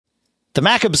The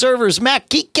Mac Observer's Mac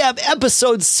Geek Gab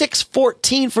episode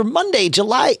 614 for Monday,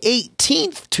 July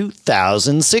 18th,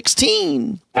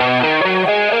 2016.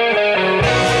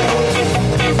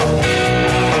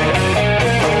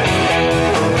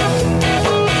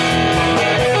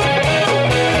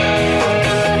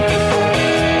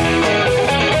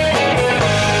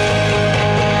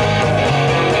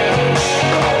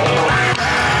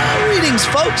 Greetings,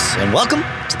 folks, and welcome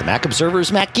to the Mac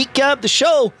Observer's Mac Geek Gab, the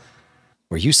show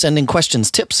where you send in questions,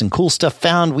 tips, and cool stuff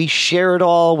found. We share it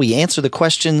all. We answer the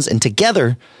questions. And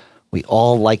together, we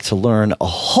all like to learn a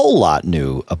whole lot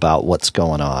new about what's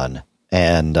going on.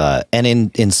 And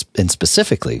in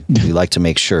specifically, we like to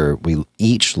make sure we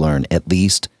each learn at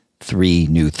least 3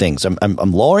 new things.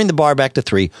 I'm lowering the bar back to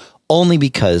 3 only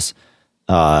because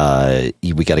we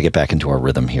got to get back into our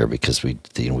rhythm here because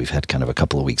we've had kind of a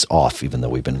couple of weeks off, even though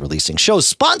we've been releasing shows.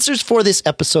 Sponsors for this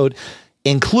episode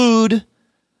include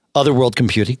Otherworld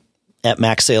Computing at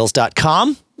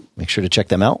macsales.com. Make sure to check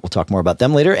them out. We'll talk more about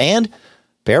them later. And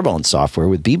Barebones Software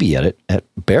with BBEdit at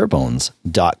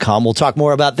barebones.com. We'll talk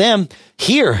more about them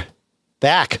here,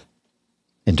 back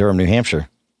in Durham, New Hampshire.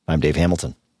 I'm Dave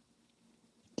Hamilton.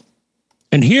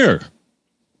 And here,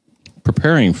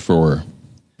 preparing for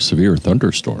severe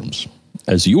thunderstorms,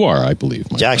 as you are, I believe.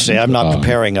 Actually, I'm not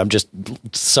preparing. I'm just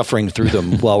suffering through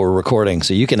them while we're recording,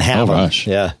 so you can have them. Gosh.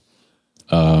 Yeah.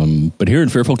 But here in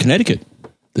Fairfield, Connecticut,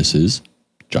 this is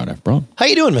John F. Braun. How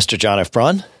you doing, Mr. John F.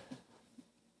 Braun?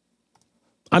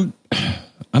 I'm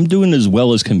doing as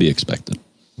well as can be expected.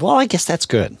 Well, I guess that's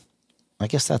good.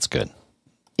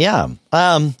 Yeah.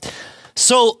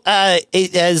 So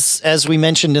as we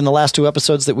mentioned in the last 2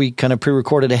 episodes that we kind of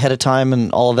pre-recorded ahead of time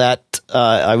and all of that,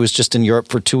 I was just in Europe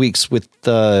for 2 weeks with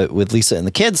Lisa and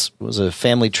the kids. It was a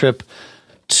family trip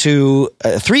to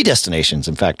 3 destinations.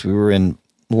 In fact, we were in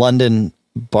London,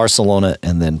 Barcelona,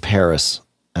 and then Paris,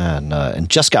 and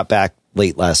just got back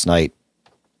late last night.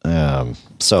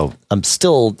 So I'm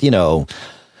still,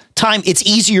 time. It's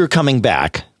easier coming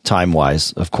back time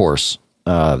wise, of course,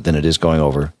 than it is going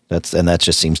over. That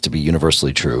just seems to be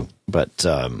universally true. But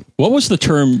what was the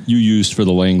term you used for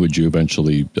the language you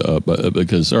eventually?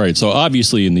 Because all right, so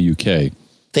obviously in the UK,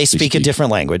 they speak a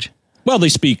different language. Well, they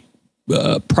speak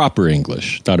proper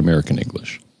English, not American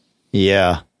English.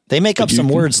 Yeah. They make up some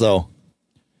words though,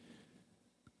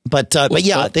 but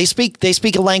yeah, they speak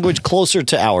a language closer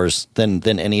to ours than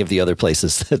any of the other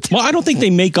places. Well, I don't think they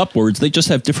make up words. They just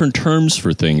have different terms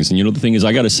for things. And the thing is,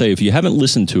 I got to say, if you haven't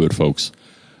listened to it, folks,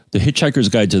 The Hitchhiker's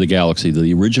Guide to the Galaxy,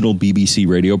 the original BBC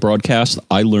radio broadcast,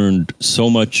 I learned so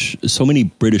many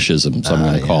Britishisms. I'm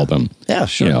going to call them. Yeah,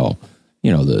 sure.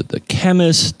 The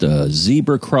chemist,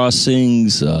 zebra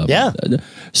crossings.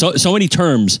 So many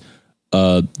terms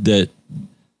that.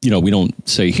 We don't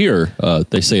say here,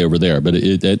 they say over there, but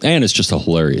and it's just a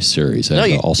hilarious series.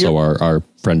 And also our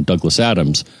friend Douglas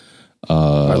Adams,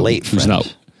 our late friend,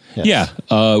 who's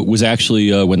now, was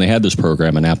actually when they had this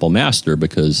program an Apple Master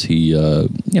because he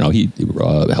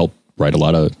helped write a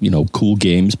lot of cool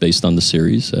games based on the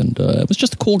series, and it was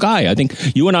just a cool guy. I think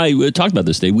you and I talked about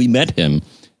this day. We met him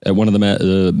at one of the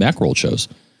Macworld shows.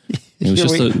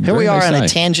 Here we are on a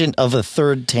tangent of a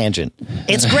third tangent.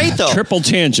 It's great though. Triple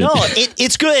tangent. No,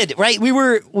 it's good, right? You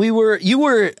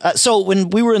were so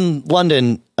when we were in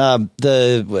London,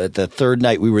 the third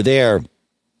night we were there,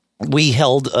 we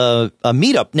held a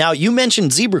meetup. Now you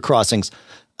mentioned zebra crossings.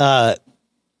 Our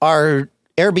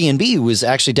Airbnb was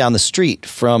actually down the street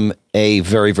from a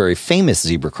very, very famous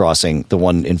zebra crossing, the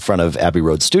one in front of Abbey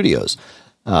Road Studios.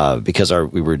 Because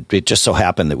it just so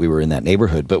happened that we were in that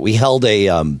neighborhood, but we held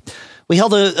a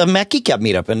Mac Geek Gab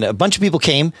meetup, and a bunch of people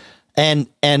came, and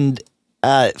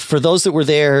for those that were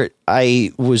there,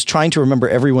 I was trying to remember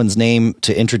everyone's name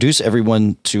to introduce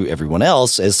everyone to everyone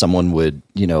else as someone would,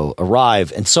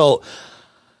 arrive. And so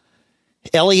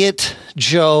Elliot,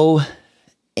 Joe,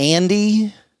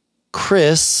 Andy,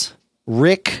 Chris,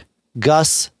 Rick,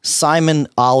 Gus, Simon,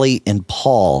 Ollie, and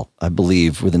Paul, I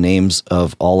believe, were the names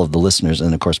of all of the listeners.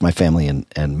 And, of course, my family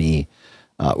and me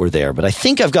were there. But I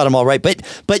think I've got them all right.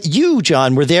 But you,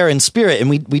 John, were there in spirit. And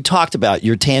we talked about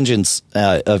your tangents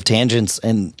of tangents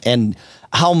and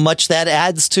how much that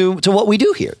adds to what we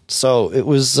do here. So it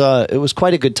was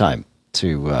quite a good time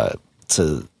to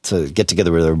get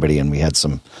together with everybody.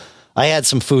 And I had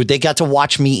some food. They got to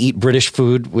watch me eat British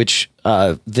food, which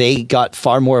they got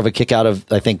far more of a kick out of,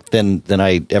 I think, than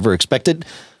I ever expected.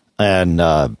 And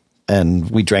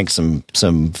we drank some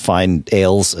fine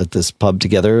ales at this pub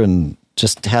together and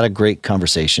just had a great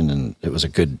conversation. And it was a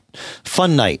good,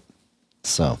 fun night.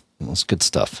 So it was good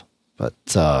stuff. But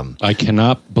I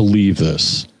cannot believe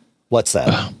this. What's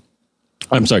that?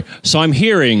 I'm sorry. So I'm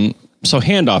hearing So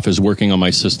Handoff is working on my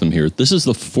system here. This is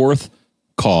the fourth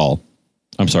call.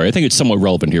 I'm sorry. I think it's somewhat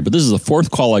relevant here, but this is the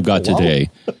fourth call I've got today.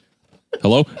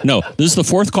 Hello? No, this is the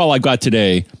fourth call I've got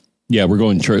today. Yeah, we're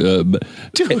going.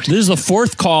 This is the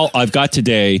fourth call I've got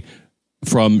today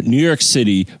from New York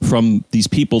City from these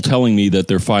people telling me that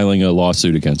they're filing a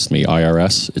lawsuit against me,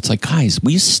 IRS. It's like, guys,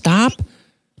 will you stop?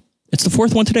 It's the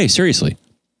fourth one today. Seriously.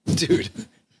 Dude.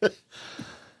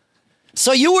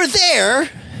 So you were there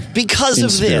because In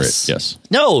of spirit, this. Yes.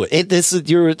 No,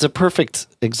 it's a perfect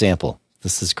example.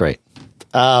 This is great.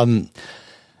 And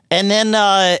then,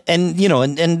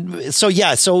 so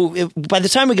by the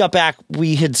time we got back,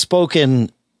 we had spoken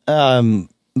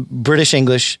British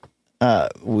English.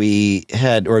 We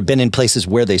had been in places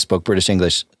where they spoke British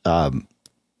English,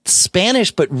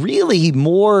 Spanish, but really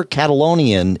more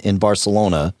Catalonian in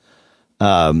Barcelona.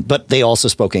 But they also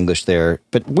spoke English there.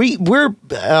 But we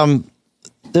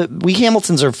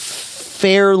Hamiltons are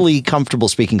fairly comfortable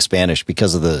speaking Spanish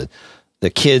because of the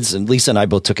kids, and Lisa and I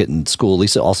both took it in school.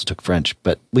 Lisa also took French,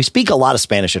 but we speak a lot of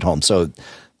Spanish at home. So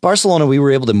Barcelona, we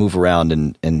were able to move around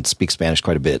and speak Spanish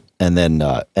quite a bit. And then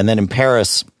in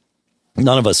Paris,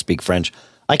 none of us speak French.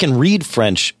 I can read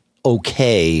French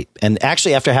okay. And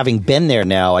actually, after having been there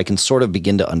now, I can sort of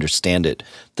begin to understand it.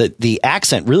 The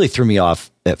accent really threw me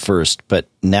off at first, but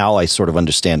now I sort of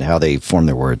understand how they form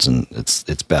their words, and it's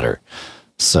better.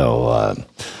 So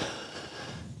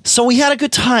we had a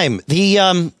good time.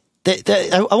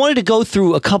 I wanted to go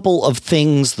through a couple of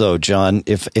things, though, John,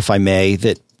 if I may,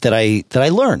 that I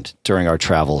learned during our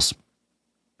travels.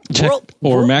 Tech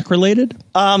or Mac related?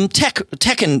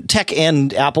 Tech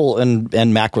and Apple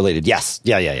and Mac related. Yes.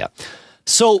 Yeah.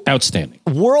 So outstanding.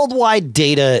 Worldwide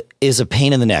data is a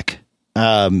pain in the neck.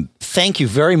 Thank you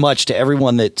very much to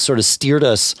everyone that sort of steered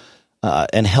us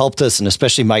and helped us, and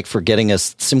especially Mike for getting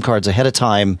us SIM cards ahead of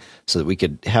time so that we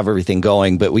could have everything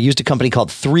going. But we used a company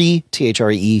called Three,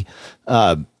 THREE,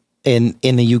 in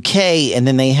the UK, and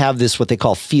then they have this what they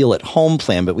call Feel at Home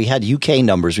plan. But we had UK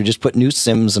numbers. We just put new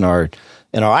SIMs in our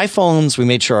iPhones. We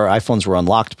made sure our iPhones were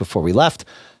unlocked before we left,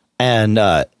 and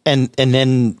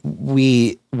then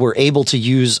we were able to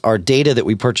use our data that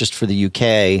we purchased for the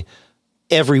UK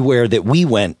everywhere that we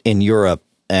went in Europe,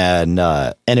 and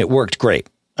it worked great.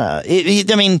 I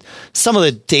mean, some of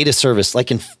the data service,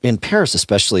 like in Paris,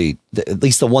 especially, at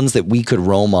least the ones that we could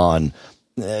roam on,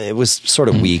 it was sort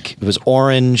of weak. It was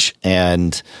Orange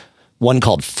and one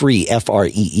called Free,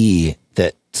 Free,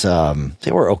 that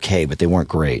they were okay, but they weren't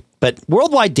great. But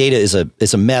worldwide data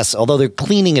is a mess, although they're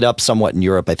cleaning it up somewhat in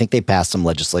Europe. I think they passed some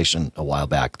legislation a while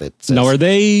back that says, now, are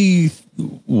they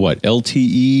what,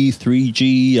 LTE,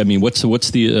 3G? I mean, what's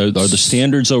the are the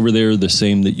standards over there the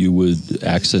same that you would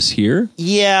access here?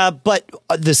 Yeah, but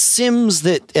the SIMs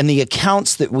and the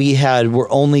accounts that we had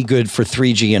were only good for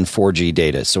 3G and 4G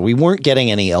data, so we weren't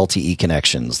getting any LTE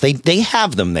connections. They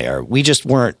have them there. We just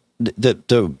weren't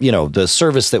the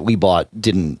service that we bought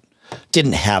didn't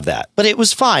have that, but it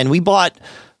was fine. We bought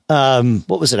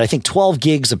what was it? I think 12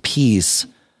 gigs a piece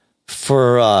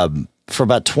for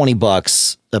about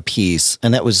 $20 a piece,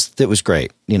 and that was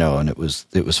great, and it was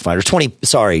fine. Or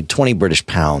 20 British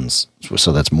pounds,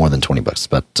 so that's more than $20,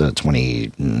 about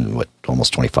 20,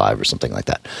 almost 25 or something like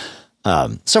that.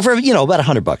 So for about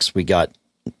 $100, we got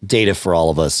data for all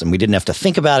of us, and we didn't have to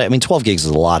think about it. I mean, 12 gigs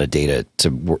is a lot of data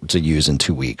to use in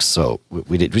 2 weeks, so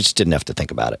we just didn't have to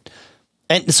think about it.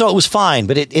 And so it was fine,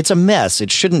 but it's a mess.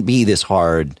 It shouldn't be this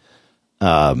hard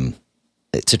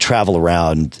to travel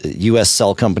around. U.S.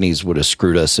 cell companies would have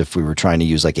screwed us if we were trying to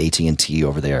use like AT&T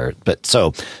over there. But so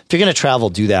if you're going to travel,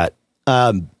 do that.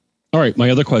 All right. My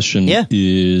other question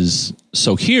is,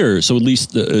 so at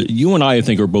least you and I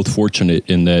think, are both fortunate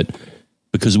in that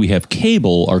because we have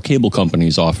cable, our cable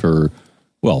companies offer,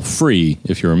 well, free,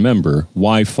 if you're a member,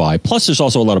 Wi-Fi. Plus, there's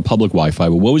also a lot of public Wi-Fi.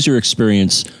 But what was your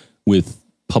experience with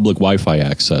public Wi-Fi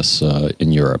access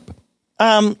in Europe?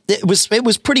 It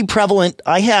was pretty prevalent.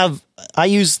 I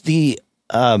use the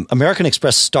American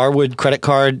Express Starwood credit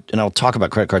card, and I'll talk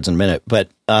about credit cards in a minute. But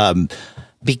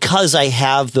because I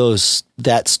have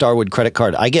that Starwood credit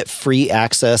card, I get free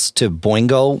access to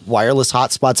Boingo wireless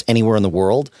hotspots anywhere in the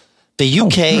world. The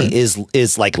UK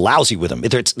is like lousy with them.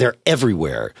 They're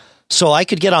everywhere. So I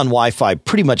could get on Wi-Fi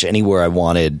pretty much anywhere I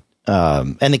wanted.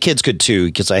 And the kids could too,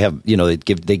 because I have,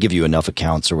 they give you enough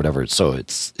accounts or whatever. So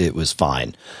it was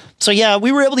fine. So yeah,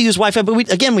 we were able to use Wi-Fi, but we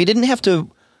didn't have to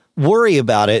worry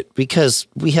about it because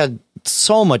we had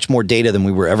so much more data than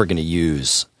we were ever going to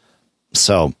use.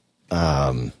 So,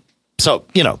 it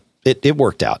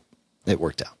worked out. It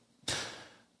worked out.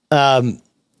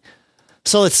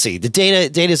 So let's see. The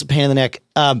data is a pain in the neck.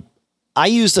 I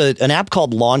used an app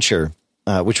called Launcher,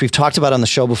 which we've talked about on the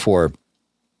show before.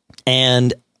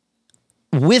 And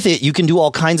with it, you can do all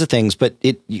kinds of things, but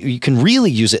you can really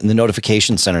use it in the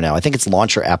notification center now. I think it's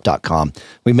launcherapp.com.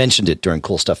 We mentioned it during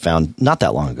Cool Stuff Found not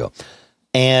that long ago.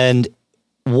 And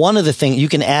one of the things, you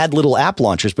can add little app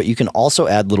launchers, but you can also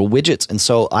add little widgets. And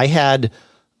so I had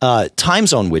time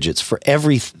zone widgets for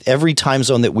every time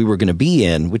zone that we were going to be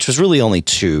in, which was really only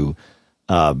two,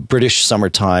 British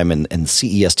summertime and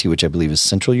CEST, which I believe is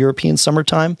Central European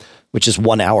summertime, which is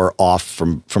 1 hour off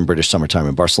from British summertime,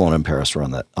 and Barcelona and Paris were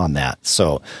on that.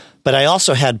 So, but I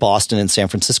also had Boston and San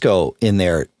Francisco in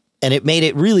there, and it made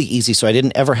it really easy. So I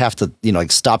didn't ever have to,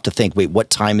 stop to think, wait, what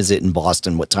time is it in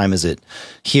Boston? What time is it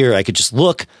here? I could just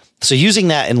look. So using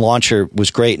that in Launcher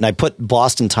was great. And I put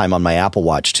Boston time on my Apple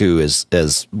Watch too,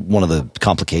 as one of the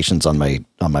complications on my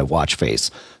watch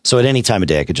face. So at any time of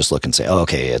day, I could just look and say, oh,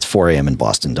 okay, it's 4 a.m. in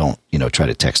Boston. Don't, try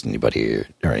to text anybody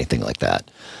or anything like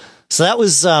that. So that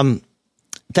was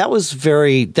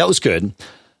good.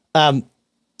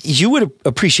 You would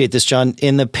appreciate this, John.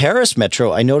 In the Paris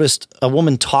metro, I noticed a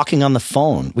woman talking on the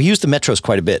phone. We use the metros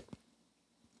quite a bit.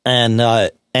 And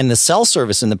the cell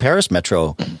service in the Paris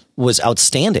metro was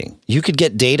outstanding. You could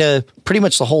get data pretty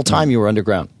much the whole time you were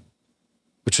underground,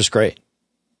 which was great.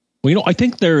 Well, I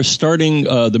think they're starting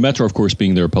the metro, of course,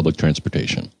 being their public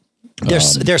transportation.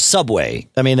 There's subway.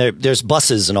 I mean, there's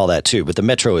buses and all that too, but the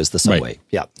metro is the subway. Right.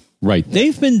 Yeah. Right.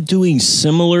 They've been doing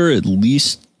similar, at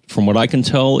least from what I can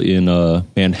tell, in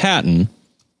Manhattan.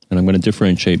 And I'm going to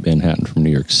differentiate Manhattan from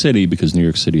New York City because New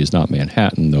York City is not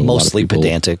Manhattan, though. Mostly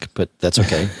pedantic, but that's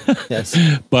okay. Yes.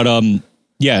 But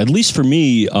at least for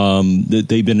me,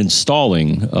 they've been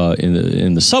installing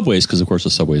in the subways because, of course, the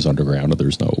subway is underground and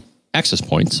there's no access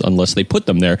points unless they put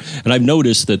them there. And I've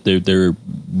noticed that they're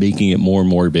making it more and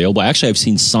more available. Actually, I've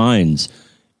seen signs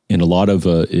in a lot of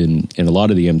in a lot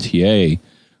of the MTA,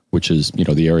 which is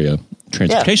the area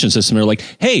transportation system. They're like,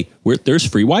 hey, there's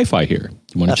free Wi-Fi here.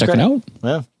 You want to check it out?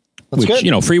 Yeah. That's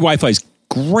good. Free Wi-Fi is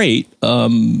great, for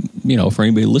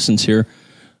anybody who listens here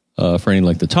for any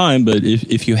length of time. But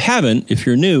if you haven't, if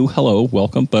you're new, hello,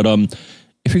 welcome. But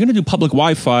if you're going to do public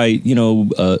Wi-Fi,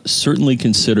 certainly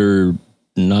consider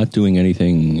not doing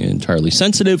anything entirely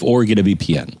sensitive or get a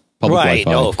VPN. Public right.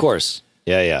 Wi-Fi. No, of course.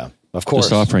 Yeah. Of course.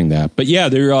 Just offering that. But yeah,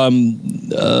 they're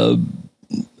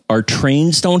our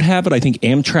trains don't have it. I think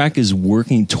Amtrak is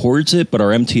working towards it, but our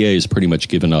MTA has pretty much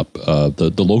given up.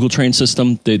 The local train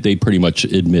system, they pretty much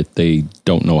admit they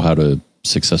don't know how to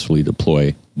successfully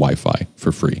deploy Wi-Fi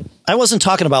for free. I wasn't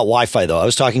talking about Wi-Fi, though. I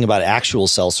was talking about actual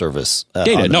cell service.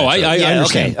 Data. No, I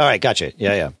understand. Okay. All right. Gotcha.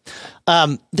 Yeah.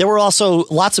 There were also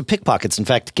lots of pickpockets. In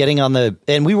fact,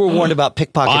 and we were warned about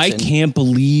pickpockets. I can't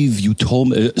believe you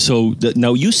told me. So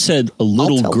now you said a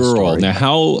little girl. Now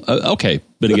how, okay.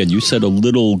 But again, you said a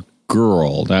little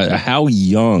girl. Now, how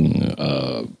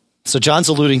young? So John's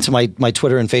alluding to my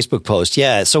Twitter and Facebook post.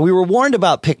 Yeah. So we were warned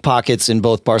about pickpockets in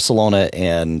both Barcelona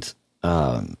and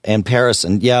Paris.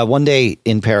 And yeah, one day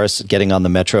in Paris, getting on the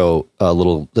metro,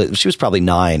 she was probably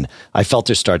 9. I felt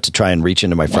her start to try and reach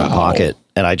into my front pocket,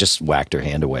 and I just whacked her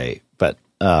hand away. But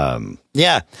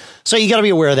yeah, so you got to be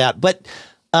aware of that. But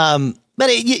the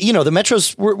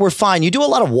metros were fine. You do a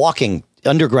lot of walking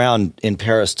underground in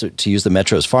Paris to use the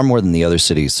metros, far more than the other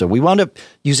cities. So we wound up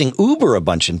using Uber a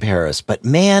bunch in Paris. But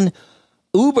man,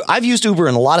 I've used Uber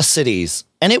in a lot of cities,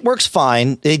 and it works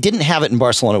fine. They didn't have it in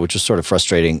Barcelona, which was sort of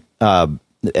frustrating, and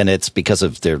it's because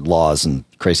of their laws and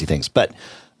crazy things. But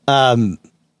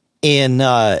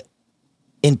in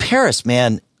Paris,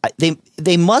 man,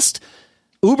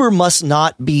 Uber must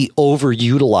not be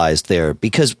overutilized there,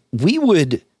 because we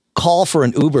would call for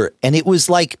an Uber, and it was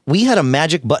like we had a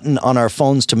magic button on our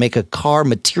phones to make a car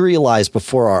materialize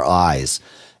before our eyes.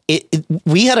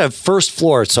 We had a first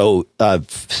floor, so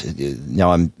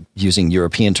now I'm using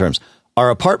European terms. Our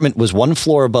apartment was 1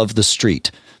 floor above the street,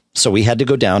 so we had to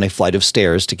go down a flight of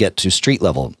stairs to get to street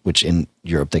level, which in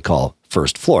Europe they call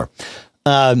first floor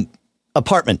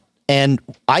apartment. And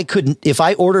I couldn't, if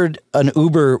I ordered an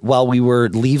Uber while we were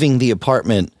leaving the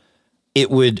apartment,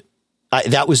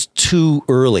 that was too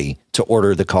early to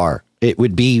order the car. It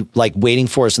would be like waiting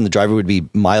for us, and the driver would be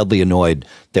mildly annoyed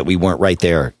that we weren't right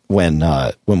there when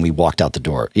we walked out the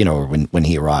door, or when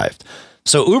he arrived.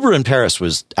 So Uber in Paris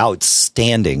was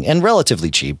outstanding and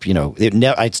relatively cheap.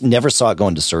 I never saw it go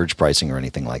into surge pricing or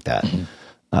anything like that.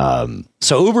 Mm-hmm.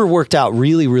 So Uber worked out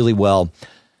really, really well.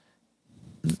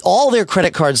 All their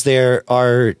credit cards there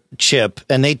are chip,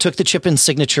 and they took the chip in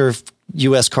signature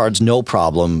U.S. cards, no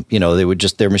problem. They would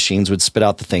their machines would spit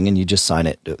out the thing and you just sign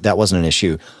it. That wasn't an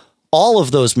issue. All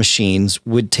of those machines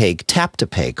would take tap to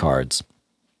pay cards.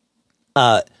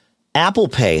 Apple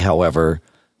Pay, however,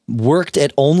 worked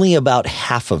at only about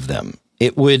half of them.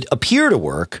 It would appear to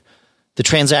work. The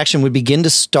transaction would begin to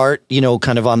start,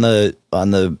 kind of on the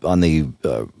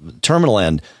terminal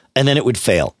end, and then it would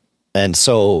fail. And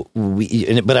so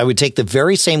but I would take the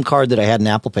very same card that I had in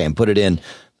Apple Pay and put it in,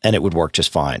 and it would work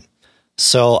just fine.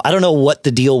 So I don't know what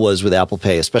the deal was with Apple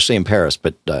Pay, especially in Paris,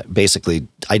 but basically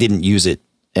I didn't use it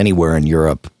anywhere in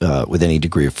Europe with any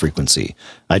degree of frequency.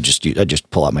 I just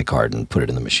pull out my card and put it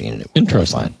in the machine, and it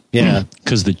works fine. Yeah,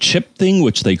 because the chip thing,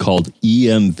 which they called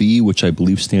EMV, which I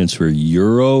believe stands for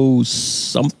Euro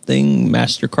something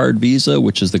MasterCard Visa,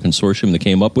 which is the consortium that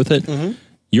came up with it. Mm-hmm.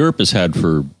 Europe has had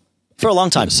for a long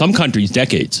time. Some countries,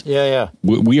 decades. Yeah.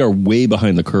 We are way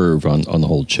behind the curve on the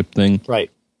whole chip thing. Right.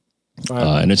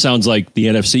 And it sounds like the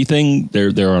NFC thing,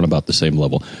 they're on about the same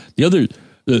level. The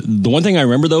one thing I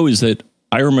remember, though, is that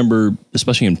I remember,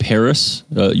 especially in Paris,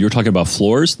 you were talking about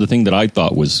floors. The thing that I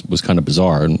thought was kind of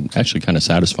bizarre and actually kind of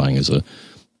satisfying as a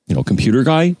computer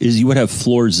guy is you would have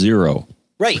floor 0.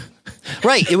 Right.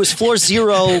 It was floor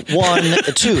 0, 1,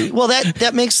 2. Well,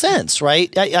 that makes sense,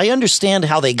 right? I understand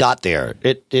how they got there.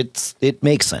 It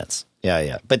makes sense.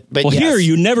 Yeah. But yes. Here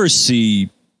you never see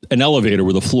an elevator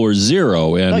with a floor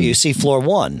 0, and no, you see floor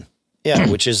 1. Yeah,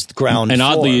 which is ground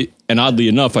floor. Oddly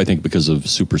enough, I think because of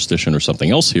superstition or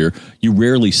something else here, you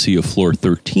rarely see a floor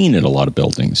 13 in a lot of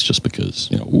buildings just because,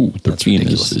 13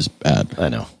 is bad. I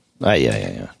know.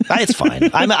 Yeah. It's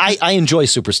fine. I enjoy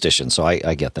superstition, so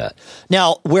I get that.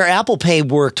 Now, where Apple Pay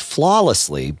worked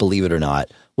flawlessly, believe it or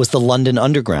not, was the London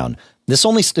Underground. This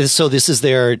is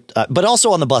their, but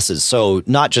also on the buses. So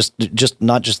not just the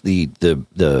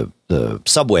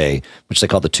subway, which they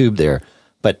call the tube there,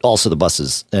 but also the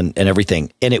buses and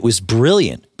everything. And it was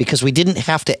brilliant because we didn't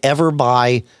have to ever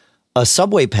buy a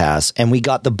subway pass, and we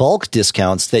got the bulk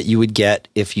discounts that you would get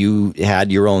if you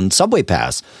had your own subway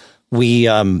pass.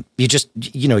 You just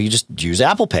use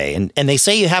Apple Pay, and they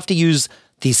say you have to use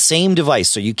the same device.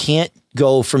 So you can't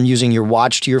go from using your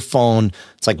watch to your phone.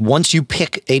 It's like once you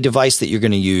pick a device that you're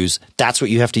going to use, that's what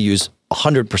you have to use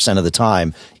 100% of the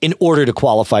time in order to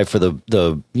qualify for the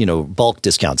bulk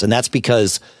discounts. And that's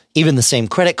because even the same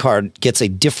credit card gets a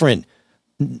different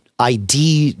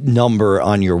ID number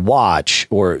on your watch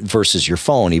or versus your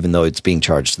phone, even though it's being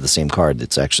charged to the same card.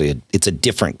 It's actually it's a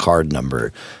different card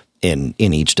number in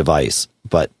each device.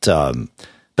 But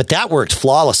that worked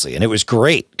flawlessly, and it was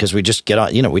great because we just get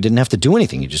on. We didn't have to do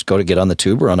anything. You just go to get on the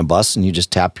tube or on a bus, and you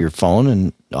just tap your phone,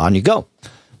 and on you go.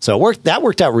 So that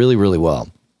worked out really, really well.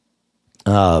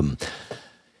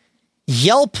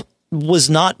 Yelp was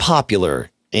not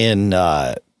popular in.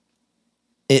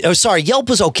 Yelp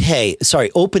was okay.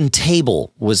 OpenTable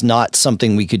was not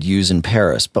something we could use in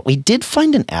Paris, but we did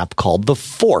find an app called The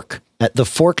Fork at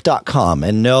thefork.com.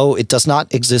 And no, it does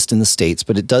not exist in the States,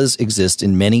 but it does exist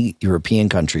in many European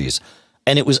countries.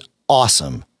 And it was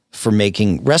awesome for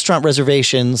making restaurant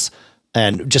reservations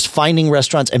and just finding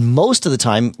restaurants. And most of the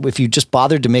time, if you just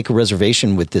bothered to make a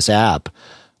reservation with this app,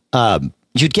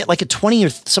 you'd get like a 20 or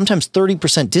sometimes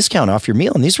 30% discount off your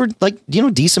meal. And these were like,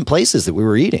 decent places that we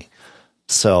were eating.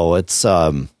 So it's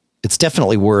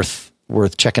definitely worth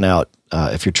checking out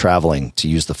if you're traveling to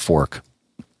use The Fork.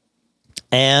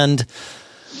 And I'm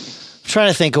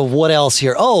trying to think of what else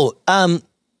here.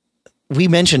 We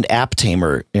mentioned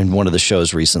AppTamer in one of the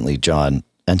shows recently, John.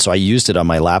 And so I used it on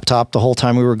my laptop the whole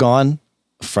time we were gone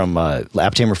from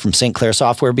AppTamer from St. Clair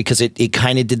Software because it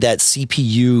kind of did that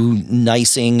CPU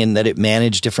nicing and that it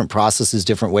managed different processes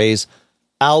different ways.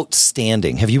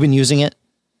 Outstanding. Have you been using it?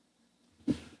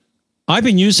 I've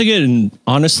been using it, and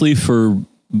honestly, for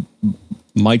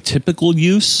my typical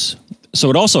use. So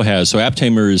it also has,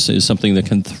 AppTamer is something that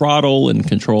can throttle and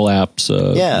control apps.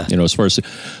 As far as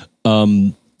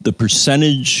the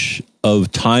percentage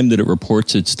of time that it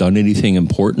reports it's done anything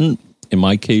important, in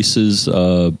my cases,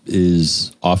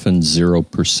 is often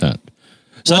 0%.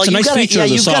 So that's a nice feature of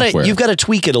the software. You've got to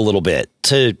tweak it a little bit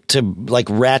to like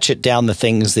ratchet down the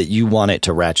things that you want it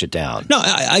to ratchet down. No,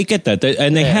 I get that.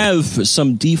 And they have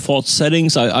some default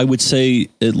settings. I would say,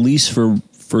 at least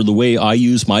for the way I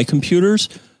use my computers,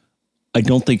 I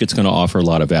don't think it's going to offer a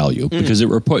lot of value because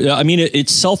it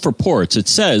self-reports. It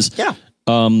says,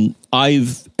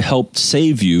 I've helped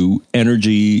save you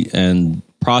energy and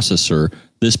processor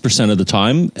this percent of the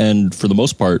time. And for the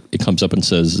most part, it comes up and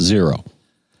says 0.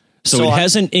 So it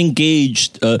hasn't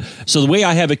engaged. So the way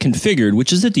I have it configured,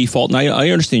 which is the default, and I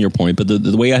understand your point, but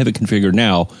the way I have it configured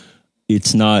now,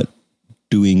 it's not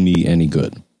doing me any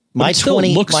good. My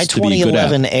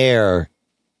 2011 Air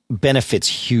benefits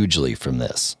hugely from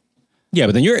this. Yeah,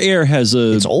 but then your Air has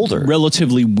it's older,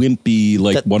 relatively wimpy,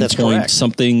 like 1 point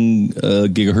something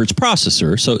gigahertz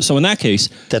processor. So in that case,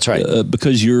 that's right.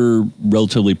 Because you're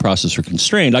relatively processor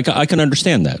constrained, I can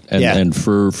understand that. And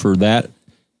for that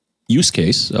use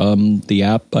case, the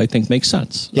app I think makes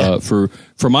sense. Yeah. For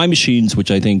my machines,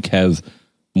 which I think have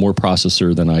more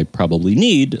processor than I probably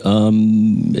need,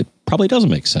 it probably doesn't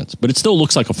make sense. But it still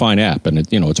looks like a fine app, and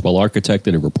it's well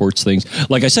architected. It reports things.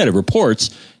 Like I said, it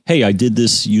reports, hey, I did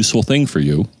this useful thing for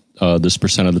you this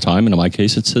percent of the time, and in my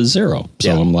case, it says 0.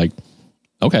 So I'm like,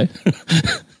 okay.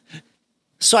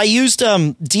 So I used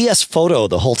DS Photo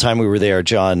the whole time we were there,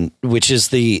 John, which is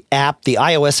the app, the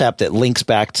iOS app that links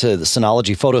back to the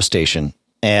Synology Photo Station,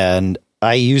 and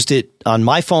I used it on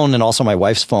my phone and also my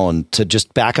wife's phone to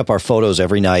just back up our photos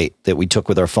every night that we took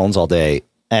with our phones all day.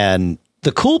 And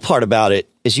the cool part about it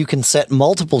is you can set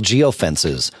multiple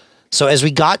geofences. So as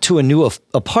we got to a new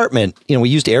apartment, we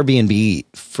used Airbnb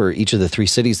for each of the 3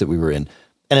 cities that we were in.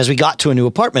 And as we got to a new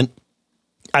apartment,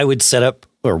 we would set up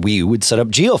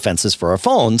geofences for our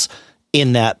phones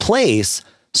in that place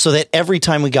so that every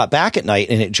time we got back at night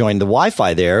and it joined the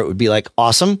Wi-Fi there, it would be like,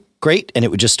 awesome, great. And it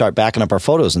would just start backing up our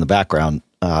photos in the background.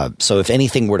 So if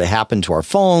anything were to happen to our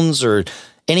phones or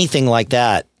anything like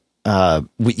that, at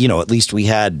least we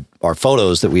had our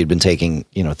photos that we had been taking,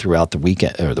 throughout the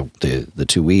weekend or the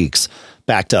 2 weeks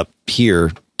backed up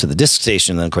here to the disk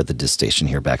station. And then of course the disk station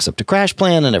here backs up to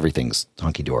CrashPlan and everything's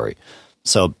hunky dory.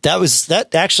 So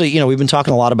that actually, we've been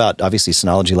talking a lot about obviously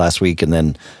Synology last week. And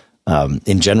then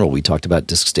in general, we talked about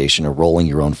disk station or rolling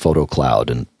your own photo cloud,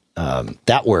 and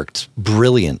that worked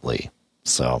brilliantly.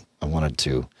 So I wanted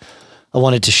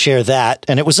to share that,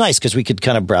 and it was nice because we could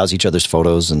kind of browse each other's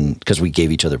photos, and because we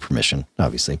gave each other permission,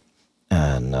 obviously,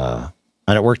 and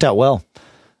it worked out well.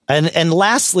 And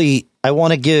lastly, I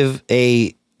want to give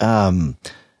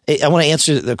I want to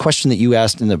answer the question that you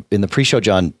asked in the pre-show,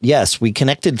 John. Yes, we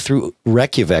connected through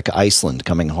Reykjavik, Iceland,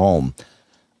 coming home.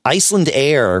 Iceland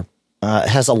Air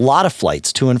has a lot of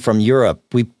flights to and from Europe.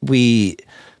 We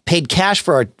paid cash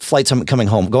for our flights coming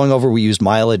home. Going over, we used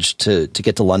mileage to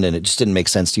get to London. It just didn't make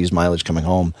sense to use mileage coming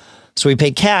home. So we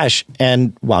paid cash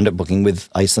and wound up booking with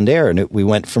Iceland Air. And we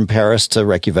went from Paris to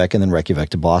Reykjavik and then Reykjavik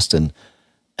to Boston.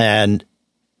 And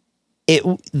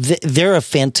they're a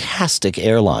fantastic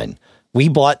airline. We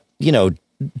bought,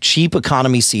 cheap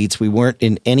economy seats. We weren't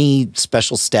in any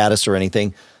special status or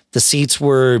anything. The seats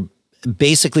were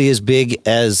basically as big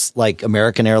as like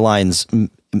American Airlines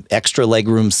extra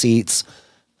legroom seats.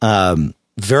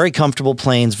 Very comfortable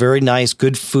planes, very nice,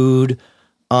 good food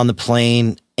on the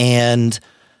plane. And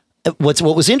what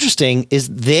was interesting is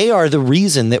they are the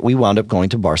reason that we wound up going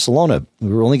to Barcelona.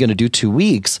 We were only going to do 2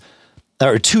 weeks,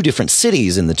 or 2 different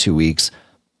cities in the 2 weeks.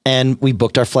 And we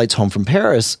booked our flights home from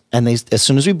Paris. And as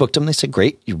soon as we booked them, they said,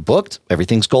 great, you're booked.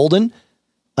 Everything's golden.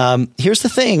 Here's the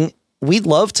thing. We'd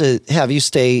love to have you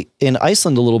stay in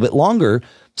Iceland a little bit longer.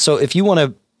 So if you want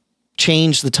to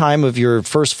change the time of your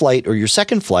first flight or your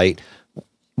second flight,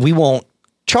 we won't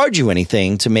charge you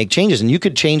anything to make changes. And you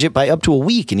could change it by up to a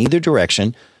week in either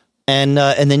direction. And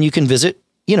then you can visit,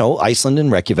 Iceland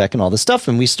and Reykjavik and all this stuff.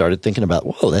 And we started thinking about,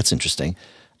 whoa, that's interesting.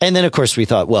 And then, of course, we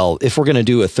thought, well, if we're going to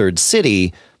do a third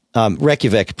city,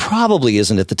 Reykjavik probably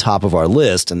isn't at the top of our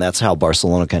list. And that's how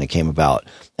Barcelona kind of came about.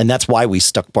 And that's why we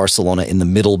stuck Barcelona in the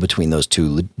middle between those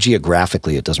two.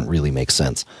 Geographically, it doesn't really make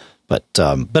sense. But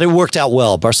it worked out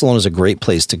well. Barcelona is a great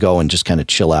place to go and just kind of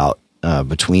chill out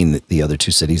between the other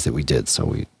 2 cities that we did.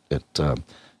 So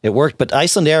it worked. But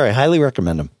Iceland Air, I highly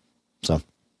recommend them. So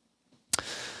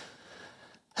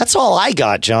that's all I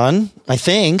got, John. I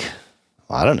think.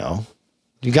 I don't know.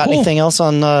 You got anything else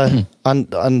on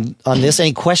this?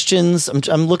 Any questions?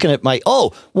 I'm looking at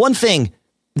one thing,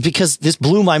 because this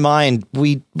blew my mind.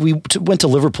 We went to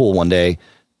Liverpool one day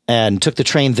and took the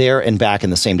train there and back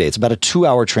in the same day. It's about a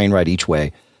 2-hour train ride each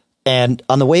way. And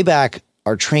on the way back,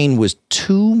 our train was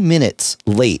 2 minutes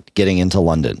late getting into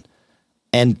London.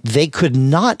 And they could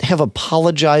not have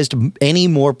apologized any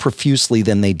more profusely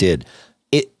than they did.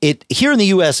 It here in the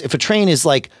U.S., if a train is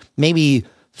like maybe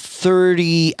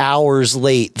 30 hours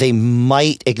late, they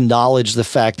might acknowledge the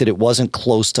fact that it wasn't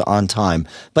close to on time.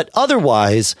 But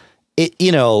otherwise,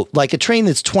 like a train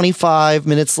that's 25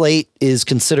 minutes late is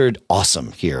considered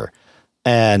awesome here.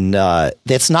 And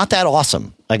that's not that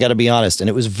awesome, I got to be honest. And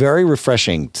it was very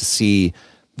refreshing to see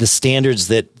the standards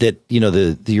that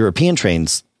the European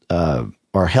trains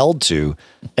are held to.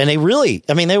 And they really,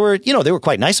 they were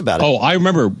quite nice about it. Oh, I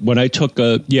remember when I took,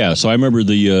 so I remember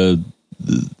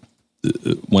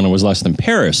when I was last in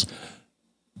Paris,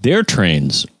 their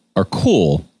trains are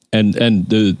cool. And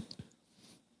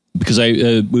because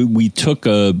we took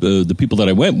the people that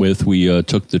I went with, we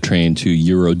took the train to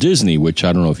Euro Disney, which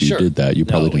I don't know if you did that. You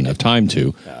probably didn't have time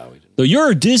to. The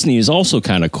Euro Disney is also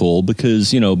kind of cool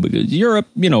because Europe,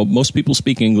 most people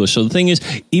speak English. So the thing is,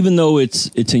 even though it's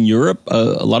in Europe,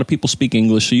 a lot of people speak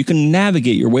English, so you can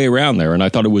navigate your way around there. And I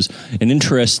thought it was an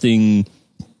interesting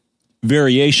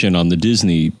variation on the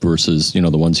Disney versus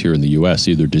the ones here in the U.S.,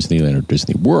 either Disneyland or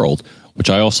Disney World, which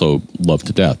I also love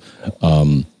to death.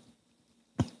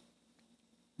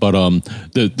 But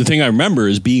the thing I remember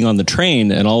is being on the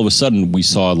train, and all of a sudden we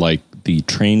saw like the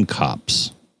train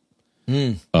cops.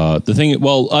 The thing,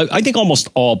 well, I think almost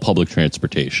all public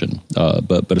transportation,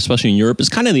 but especially in Europe, is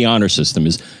kind of the honor system.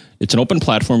 It's an open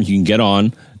platform you can get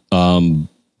on,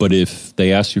 but if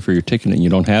they ask you for your ticket and you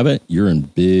don't have it, you're in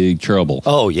big trouble.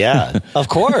 Oh yeah, of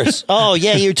course. Oh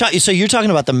yeah, so you're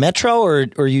talking about the metro,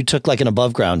 or you took like an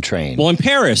above ground train? Well, in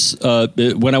Paris,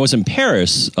 when I was in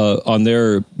Paris on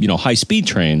their high speed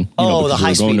train, the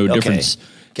high speed, going to a different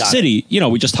city,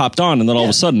 we just hopped on, and then all of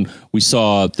a sudden we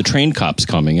saw the train cops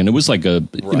coming, and it was like a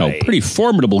pretty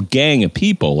formidable gang of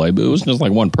people. It wasn't just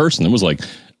like one person; it was like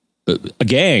a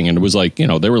gang, and it was like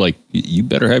they were like, "You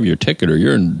better have your ticket, or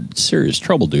you're in serious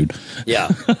trouble, dude." Yeah,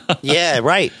 yeah,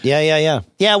 right, yeah.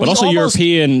 But also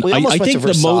European. We almost I went think to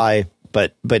Versailles,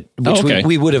 but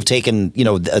we would have taken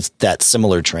that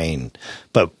similar train,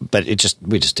 but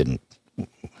we just didn't.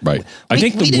 Right. I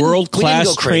think the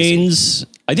world-class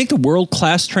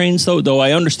trains, though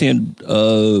I understand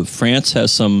France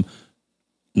has some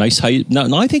nice height.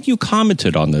 No, I think you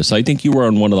commented on this. I think you were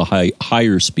on one of the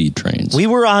higher speed trains. We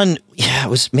were on,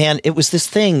 it was this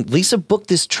thing. Lisa booked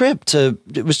this trip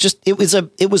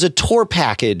it was a tour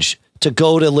package to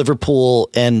go to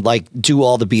Liverpool and like do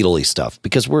all the Beatley stuff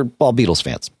because we're all Beatles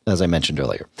fans, as I mentioned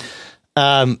earlier.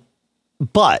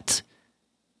 But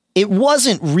it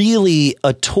wasn't really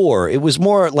a tour. It was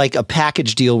more like a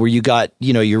package deal where you got,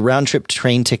 your round trip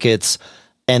train tickets,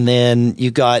 and then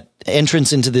you got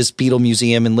entrance into this Beatle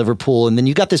museum in Liverpool, and then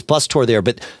you got this bus tour there.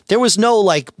 But there was no,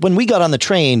 when we got on the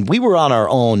train, we were on our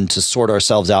own to sort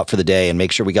ourselves out for the day and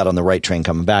make sure we got on the right train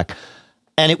coming back.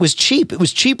 And it was cheap. It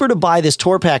was cheaper to buy this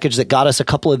tour package that got us a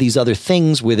couple of these other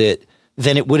things with it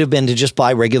than it would have been to just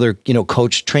buy regular,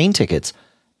 coach train tickets.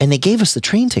 And they gave us the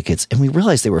train tickets, and we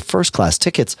realized they were first class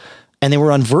tickets, and they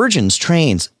were on Virgin's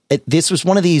trains. This was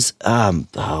one of these,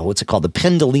 what's it called? The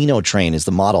Pendolino train is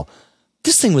the model.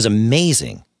 This thing was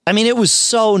amazing. I mean, it was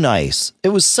so nice. It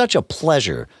was such a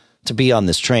pleasure to be on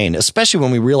this train, especially when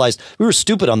we realized we were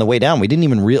stupid on the way down. We didn't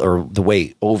even or the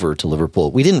way over to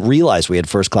Liverpool. We didn't realize we had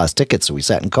first class tickets, so we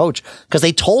sat in coach because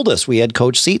they told us we had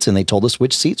coach seats, and they told us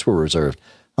which seats were reserved.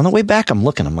 On the way back, I'm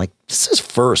like, this is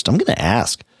first. I'm going to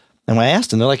ask. And when I asked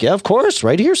them, they're like, yeah, of course,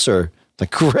 right here, sir. Like,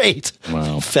 great.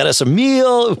 Wow. Fed us a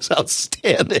meal. It was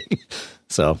outstanding.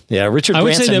 So, yeah, Richard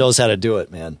Branson knows how to do it,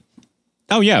 man.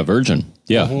 Oh, yeah, Virgin.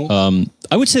 Yeah. Mm-hmm.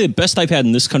 I would say the best I've had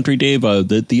in this country, Dave,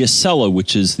 the Acela,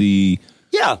 which is the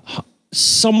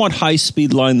somewhat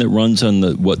high-speed line that runs on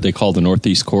what they call the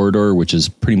Northeast Corridor, which is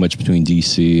pretty much between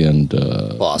D.C. and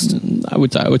Boston. I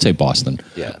would say Boston.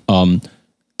 Yeah.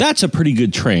 That's a pretty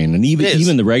good train, and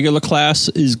even the regular class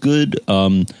is good.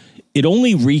 It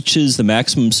only reaches the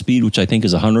maximum speed, which I think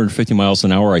is 150 miles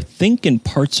an hour. I think in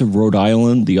parts of Rhode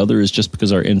Island. The other is just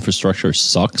because our infrastructure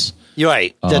sucks. You're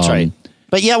right. That's right.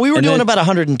 But yeah, we were doing about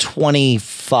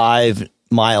 125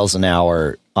 miles an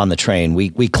hour on the train.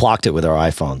 We clocked it with our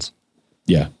iPhones.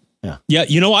 Yeah. Yeah.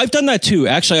 I've done that too.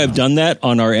 Actually, I've done that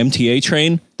on our MTA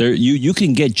train. There, you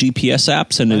can get GPS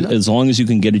apps, and as long as you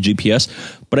can get a GPS.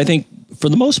 But I think for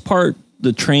the most part,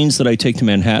 the trains that I take to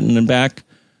Manhattan and back,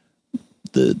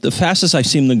 the fastest I've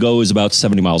seen them go is about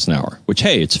 70 miles an hour, which,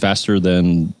 hey, it's faster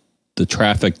than the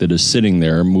traffic that is sitting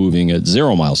there moving at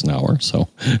 0 miles an hour. So,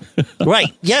 right.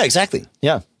 Yeah, exactly.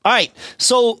 Yeah. All right.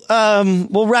 So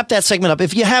we'll wrap that segment up.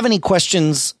 If you have any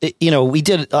questions, we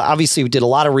did a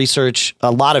lot of research.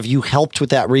 A lot of you helped with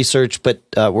that research, but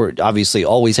we're obviously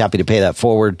always happy to pay that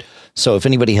forward. So if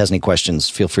anybody has any questions,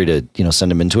 feel free to,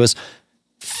 send them in to us.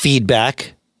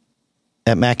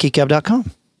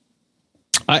 Feedback@macgeekgab.com.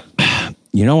 I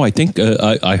think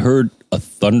I heard a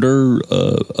thunder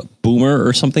boomer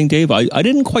or something, Dave. I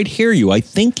didn't quite hear you. I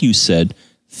think you said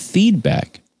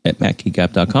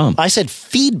feedback@macgeekgab.com. I said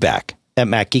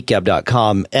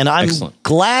feedback@macgeekgab.com. And I'm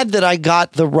glad that I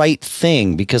got the right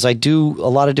thing because I do a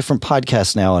lot of different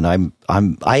podcasts now, and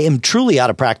I am truly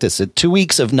out of practice. 2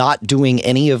 weeks of not doing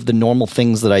any of the normal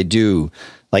things that I do.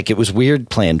 Like, it was weird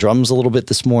playing drums a little bit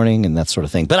this morning and that sort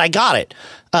of thing. But I got it.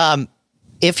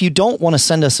 If you don't want to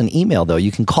send us an email, though,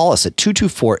 you can call us at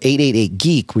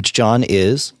 224-888-GEEK, which, John,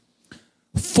 is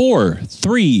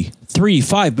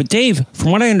 4335. But Dave,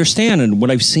 from what I understand and what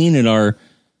I've seen in not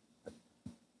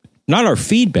our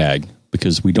feedback,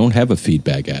 because we don't have a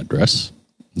feedback address.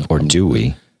 Or do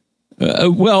we?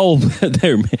 Well,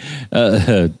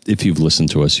 if you've listened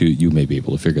to us, you may be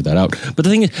able to figure that out. But the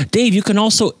thing is, Dave, you can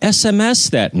also SMS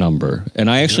that number. And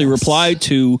I actually replied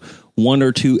to one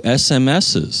or two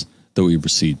SMSs that we've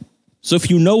received. So if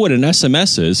you know what an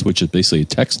SMS is, which is basically a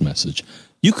text message,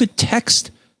 you could text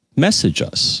message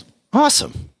us.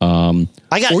 Awesome. Or you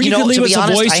could leave us a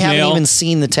voicemail. I haven't even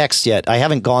seen the text yet. I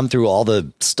haven't gone through all the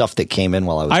stuff that came in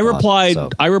while I was gone.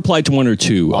 I replied to one or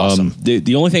two. Awesome.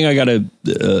 The only thing I got to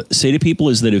say to people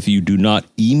is that if you do not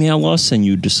email us and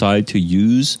you decide to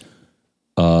use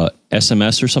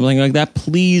SMS or something like that,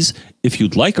 please, if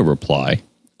you'd like a reply,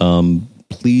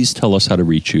 please tell us how to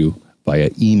reach you via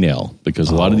email, because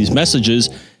a lot of these messages,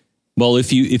 well,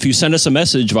 if you send us a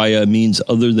message via a means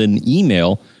other than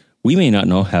email, we may not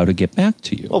know how to get back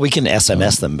to you. Well, we can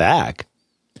SMS them back.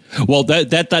 Well,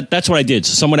 that's what I did.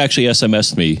 So someone actually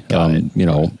SMS'd me,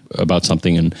 about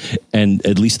something, and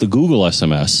at least the Google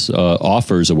SMS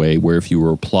offers a way where if you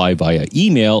reply via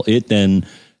email, it then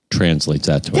translates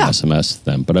that to an SMS to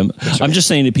them. But I'm just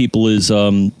saying to people is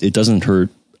it doesn't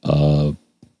hurt to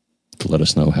let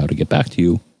us know how to get back to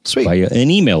you via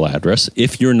an email address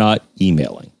if you're not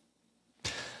emailing.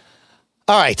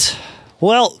 All right.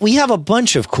 Well, we have a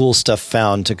bunch of cool stuff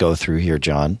found to go through here,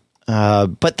 John.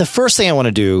 But the first thing I want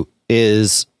to do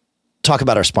is talk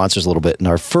about our sponsors a little bit. And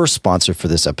our first sponsor for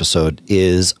this episode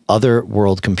is Other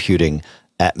World Computing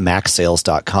at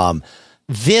MacSales.com.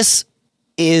 This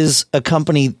is a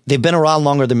company, they've been around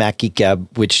longer than Mac Geek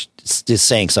Gab, which is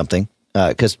saying something,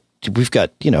 because we've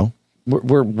got,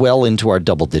 we're well into our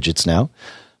double digits now.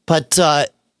 But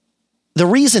the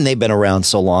reason they've been around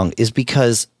so long is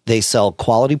because they sell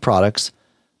quality products,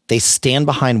 they stand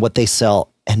behind what they sell,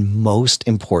 and most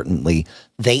importantly,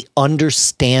 they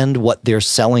understand what they're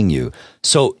selling you.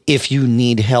 So if you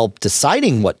need help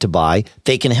deciding what to buy,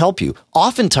 they can help you.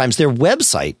 Oftentimes, their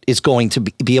website is going to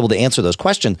be able to answer those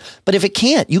questions. But if it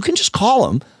can't, you can just call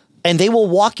them, and they will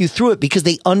walk you through it because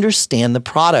they understand the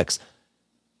products.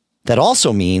 That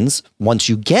also means once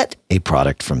you get a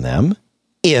product from them,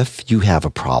 if you have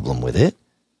a problem with it,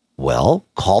 well,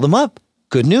 call them up.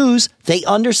 Good news, they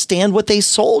understand what they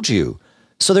sold you.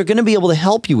 So they're going to be able to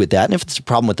help you with that. And if it's a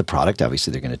problem with the product,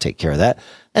 obviously they're going to take care of that.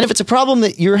 And if it's a problem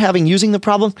that you're having using the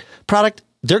product,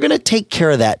 they're going to take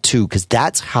care of that too, because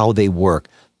that's how they work.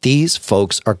 These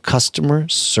folks are customer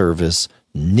service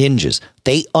ninjas.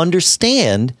 They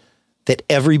understand that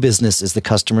every business is the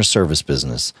customer service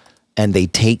business, and they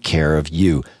take care of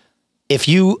you. If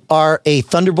you are a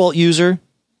Thunderbolt user,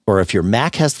 or if your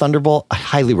Mac has Thunderbolt, I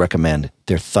highly recommend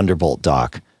their Thunderbolt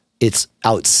dock. It's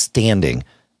outstanding.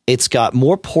 It's got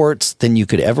more ports than you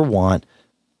could ever want.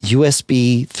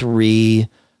 USB 3,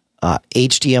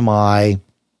 HDMI,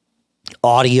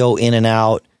 audio in and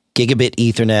out, gigabit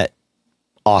Ethernet.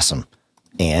 Awesome.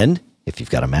 And if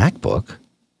you've got a MacBook,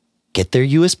 get their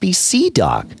USB-C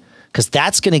dock, because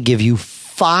that's going to give you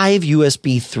 5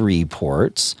 USB 3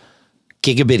 ports,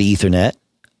 gigabit Ethernet,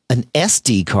 an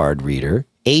SD card reader,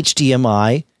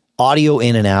 HDMI, audio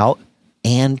in and out,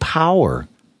 and power.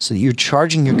 So that you're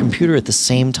charging your computer at the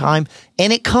same time.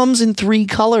 And it comes in 3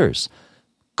 colors: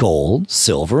 gold,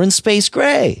 silver, and space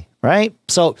gray, right?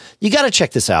 So you got to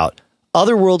check this out.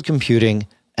 Other World Computing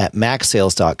at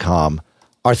MacSales.com.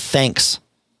 Our thanks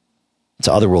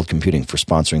to Other World Computing for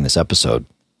sponsoring this episode.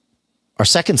 Our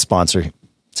second sponsor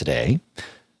today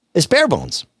is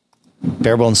Barebones.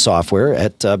 Barebones software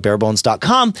at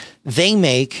barebones.com. They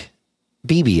make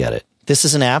BBEdit. This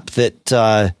is an app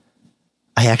that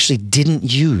I actually didn't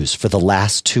use for the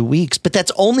last 2 weeks, but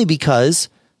that's only because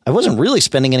I wasn't really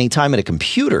spending any time at a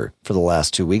computer for the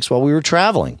last 2 weeks while we were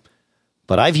traveling.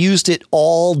 But I've used it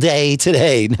all day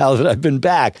today now that I've been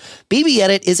back.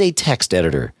 BBEdit is a text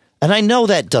editor, and I know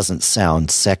that doesn't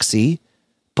sound sexy,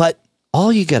 but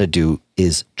all you got to do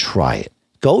is try it.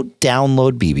 Go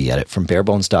download BBEdit from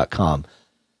barebones.com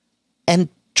and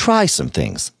try some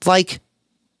things. Like,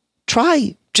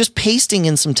 try just pasting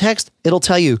in some text. It'll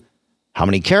tell you how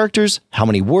many characters, how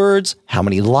many words, how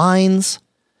many lines.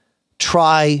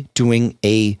 Try doing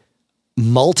a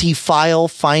multi-file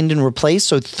find and replace.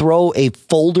 So throw a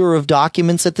folder of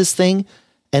documents at this thing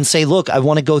and say, look, I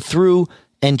want to go through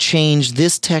and change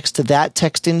this text to that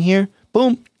text in here.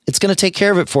 Boom. It's going to take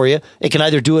care of it for you. It can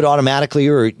either do it automatically,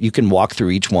 or you can walk through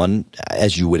each one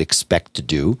as you would expect to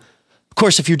do. Of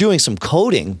course, if you're doing some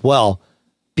coding, well,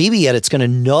 BBEdit's going to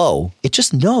know. It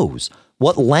just knows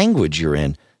what language you're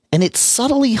in, and it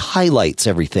subtly highlights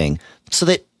everything so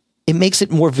that it makes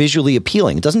it more visually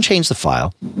appealing. It doesn't change the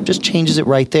file, just changes it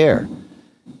right there.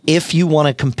 If you want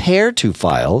to compare two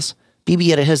files,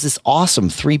 BB Edit has this awesome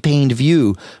 3-paned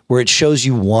view where it shows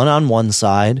you one on one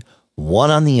side,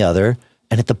 one on the other,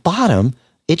 and at the bottom,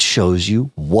 it shows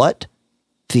you what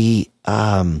the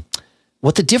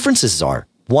differences are.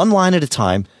 One line at a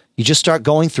time, you just start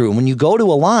going through. And when you go to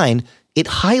a line, it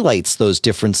highlights those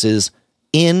differences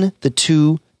in the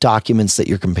two documents that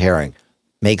you're comparing.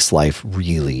 Makes life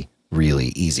really, really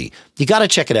easy. You got to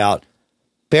check it out.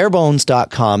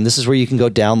 Barebones.com. This is where you can go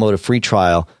download a free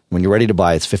trial. When you're ready to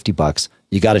buy, it's $50.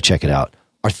 You got to check it out.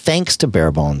 Our thanks to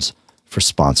Barebones for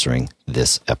sponsoring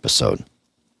this episode.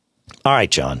 All right,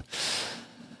 John.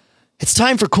 It's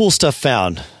time for Cool Stuff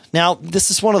Found. Now,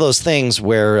 this is one of those things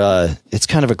where it's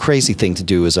kind of a crazy thing to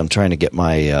do as I'm trying to get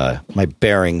my my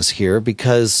bearings here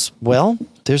because, well,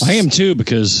 there's... I am too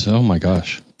because, oh my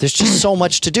gosh. There's just so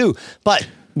much to do. But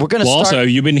we're going to start... Also,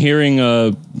 you've been hearing,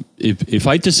 if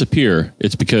I disappear,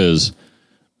 it's because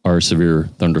our severe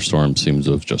thunderstorm seems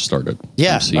to have just started.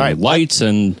 Yeah. I'm seeing lights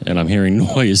and I'm hearing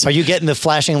noise. Are you getting the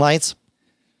flashing lights?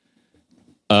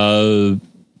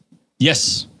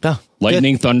 Yes. Oh,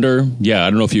 lightning, thunder. Yeah, I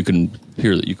don't know if you can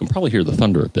hear that. You can probably hear the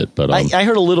thunder a bit, but I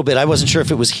heard a little bit. I wasn't sure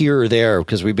if it was here or there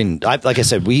because we've been, like I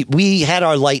said, we had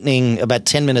our lightning about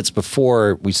 10 minutes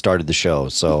before we started the show.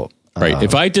 So right.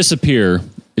 If I disappear,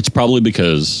 it's probably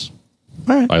because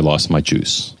I lost my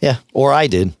juice. Yeah, or I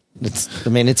did.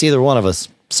 It's either one of us.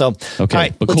 So okay,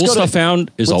 right, but cool stuff found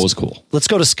is always cool. Let's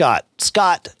go to Scott.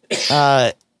 Scott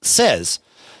says,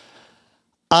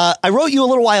 I wrote you a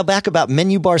little while back about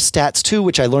Menu Bar Stats 2,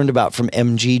 which I learned about from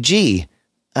MGG.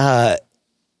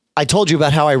 I told you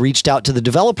about how I reached out to the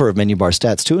developer of Menu Bar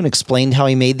Stats 2 and explained how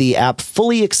he made the app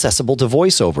fully accessible to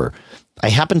VoiceOver. I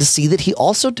happened to see that he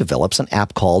also develops an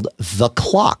app called The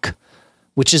Clock,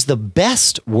 which is the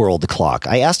best world clock.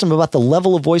 I asked him about the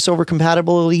level of VoiceOver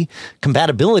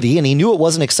compatibility, and he knew it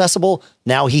wasn't accessible.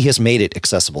 Now he has made it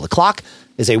accessible. The Clock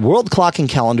is a world clock and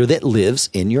calendar that lives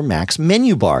in your Mac's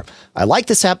menu bar. I like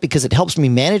this app because it helps me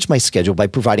manage my schedule by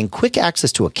providing quick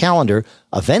access to a calendar,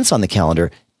 events on the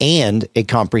calendar, and a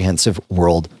comprehensive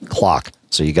world clock.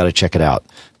 So you got to check it out,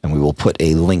 and we will put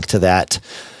a link to that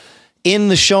in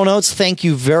the show notes. Thank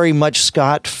you very much,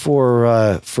 Scott,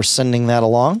 for sending that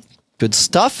along. Good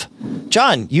stuff.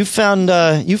 John, you found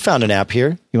an app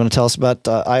here. You want to tell us about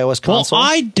iOS console? Well,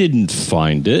 I didn't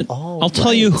find it. I'll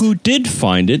tell you who did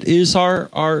find it is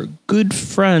our good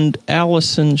friend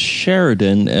Allison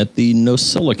Sheridan at the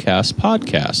NosillaCast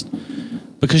podcast,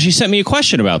 because she sent me a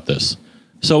question about this.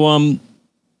 So,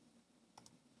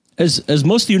 as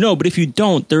most of you know, but if you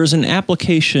don't, there is an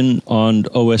application on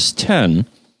OS 10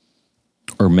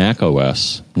 or Mac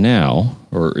OS now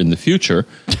or in the future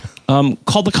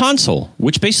called the console,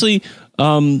 which basically,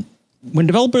 when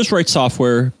developers write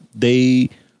software, they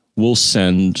will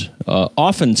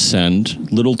often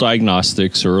send little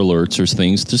diagnostics or alerts or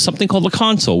things to something called the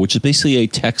console, which is basically a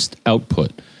text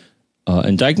output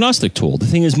and diagnostic tool. The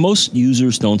thing is, most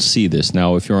users don't see this.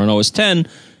 Now, if you're on OS 10,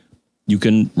 you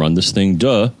can run this thing,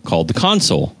 called the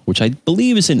console, which I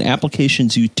believe is in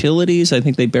Applications Utilities. I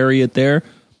think they bury it there.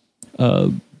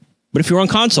 But if you're on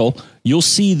console, you'll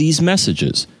see these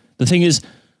messages. The thing is,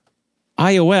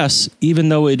 iOS, even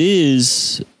though it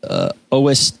is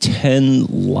OS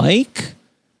 10-like,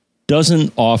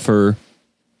 doesn't offer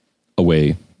a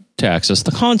way to access the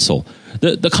console.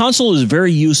 The console is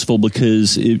very useful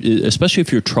because, especially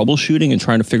if you're troubleshooting and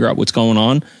trying to figure out what's going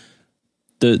on,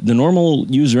 the normal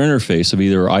user interface of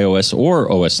either iOS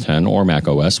or OS 10 or Mac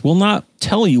OS will not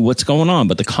tell you what's going on,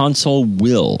 but the console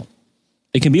will.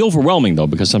 It can be overwhelming, though,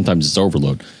 because sometimes it's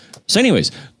overload. So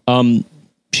anyways,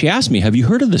 she asked me, have you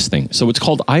heard of this thing? So it's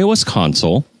called iOS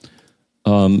Console,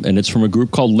 and it's from a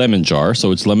group called Lemonjar.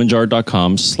 So it's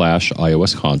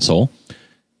lemonjar.com/iOS Console.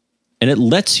 And it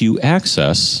lets you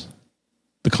access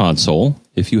the console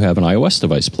if you have an iOS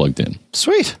device plugged in.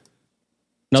 Sweet.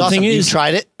 Now, the thing is, you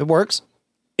tried it? It works?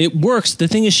 It works. The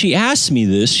thing is, she asked me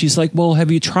this. She's like, well, have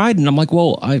you tried? And I'm like,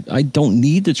 well, I don't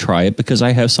need to try it because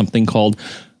I have something called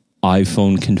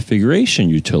iPhone Configuration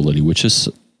Utility, which is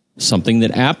something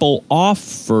that Apple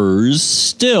offers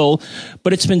still,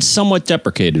 but it's been somewhat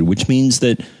deprecated, which means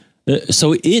that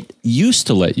so it used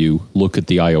to let you look at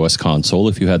the iOS console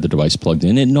if you had the device plugged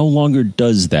in. It no longer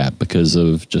does that because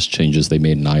of just changes they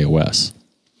made in iOS.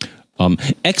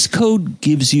 Xcode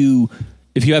gives you,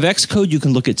 if you have Xcode, you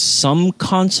can look at some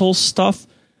console stuff,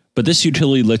 but this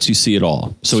utility lets you see it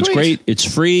all. So Sweet. It's great.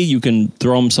 It's free. You can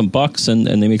throw them some bucks, and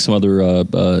they make some other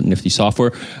nifty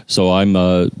software. So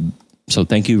so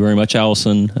thank you very much,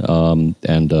 Allison.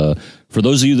 And for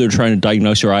those of you that are trying to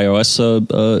diagnose your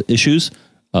iOS issues,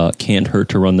 Can't hurt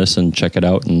to run this and check it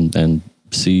out and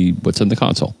see what's in the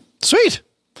console. Sweet.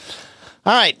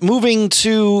 All right, moving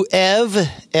to Ev.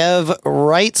 Ev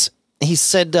writes, he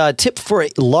said, tip for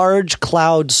large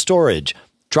cloud storage.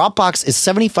 Dropbox is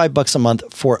 $75 a month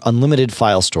for unlimited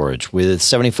file storage. With a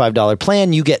 $75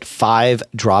 plan, you get 5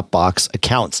 Dropbox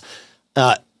accounts.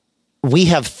 We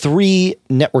have 3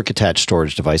 network-attached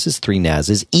storage devices, 3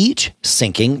 NASs, each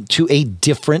syncing to a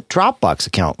different Dropbox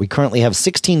account. We currently have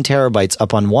 16 terabytes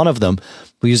up on one of them.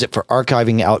 We use it for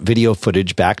archiving out video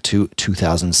footage back to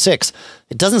 2006.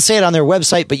 It doesn't say it on their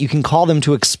website, but you can call them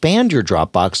to expand your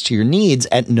Dropbox to your needs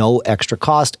at no extra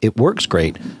cost. It works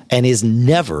great and is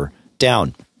never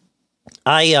down.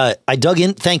 I dug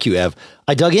in. Thank you, Ev.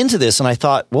 I dug into this and I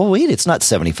thought, well, wait, it's not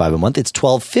 $75 a month. It's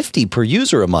 $12.50 per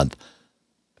user a month.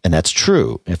 And that's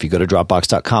true. If you go to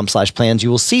dropbox.com/plans,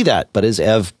 you will see that. But as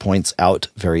Ev points out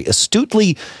very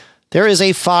astutely, there is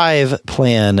a 5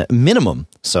 plan minimum.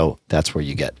 So that's where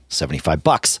you get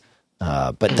 $75.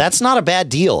 But that's not a bad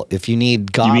deal if you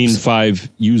need gobs. You mean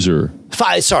 5 user?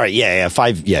 5. Sorry. Yeah.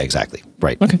 5. Yeah, exactly.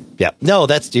 Right. Okay. Yeah. No,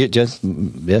 that's just,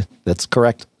 yeah, that's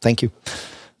correct. Thank you.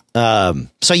 So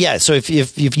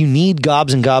if you need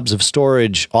gobs and gobs of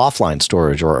storage, offline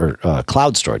storage or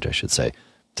cloud storage, I should say,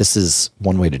 this is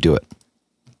one way to do it.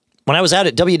 When I was out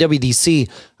at WWDC,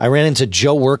 I ran into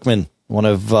Joe Workman, one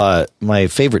of my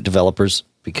favorite developers,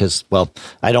 because, well,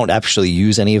 I don't actually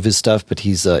use any of his stuff, but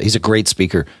he's a great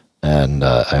speaker, and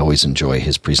I always enjoy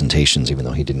his presentations, even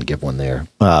though he didn't give one there.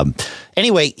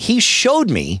 Anyway, he showed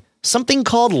me something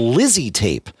called Lizzie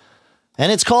Tape,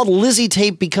 and it's called Lizzie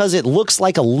Tape because it looks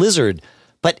like a lizard.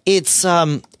 But it's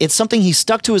something he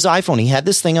stuck to his iPhone. He had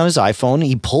this thing on his iPhone.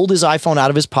 He pulled his iPhone out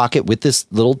of his pocket with this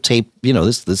little tape,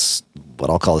 this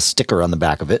what I'll call a sticker on the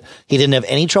back of it. He didn't have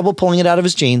any trouble pulling it out of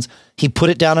his jeans. He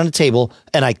put it down on a table,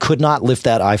 and I could not lift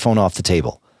that iPhone off the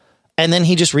table. And then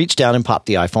he just reached down and popped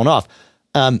the iPhone off.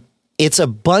 It's a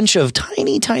bunch of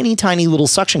tiny, tiny, tiny little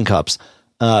suction cups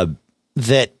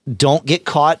that don't get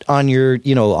caught on your,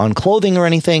 on clothing or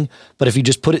anything. But if you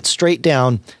just put it straight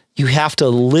down, you have to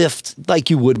lift like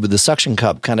you would with the suction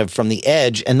cup kind of from the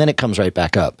edge, and then it comes right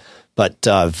back up. But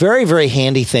very, very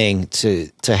handy thing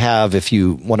to have if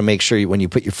you want to make sure when you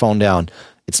put your phone down,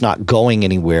 it's not going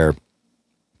anywhere.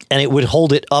 And it would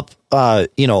hold it up, on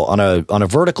a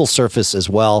vertical surface as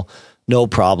well. No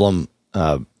problem.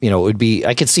 It would be,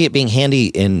 I could see it being handy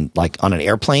in like on an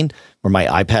airplane where my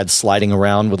iPad's sliding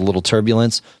around with a little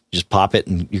turbulence. Just pop it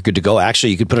and you're good to go.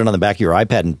 Actually, you could put it on the back of your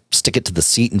iPad and stick it to the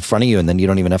seat in front of you, and then you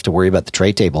don't even have to worry about the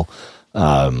tray table.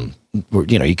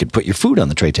 You could put your food on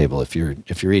the tray table if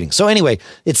you're eating. So anyway,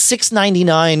 it's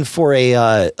 $6.99 for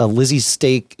a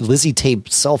Lizzie Tape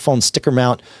cell phone sticker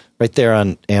mount right there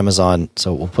on Amazon.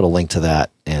 So we'll put a link to that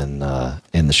in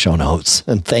the show notes.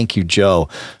 And thank you, Joe,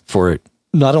 for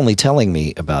not only telling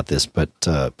me about this, but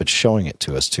showing it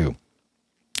to us too.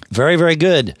 Very, very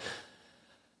good.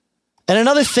 And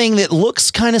another thing that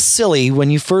looks kind of silly when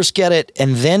you first get it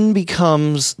and then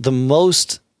becomes the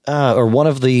most or one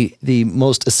of the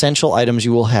most essential items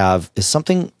you will have is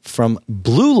something from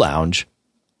Blue Lounge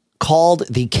called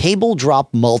the Cable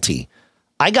Drop Multi.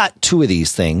 I got 2 of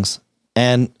these things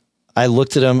and I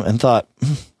looked at them and thought,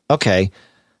 okay.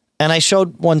 And I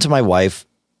showed one to my wife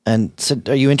and said,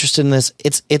 are you interested in this?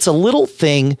 It's a little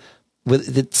thing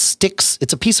that sticks.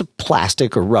 It's a piece of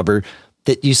plastic or rubber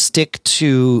that you stick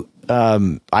to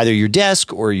either your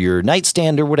desk or your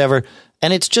nightstand or whatever.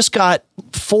 And it's just got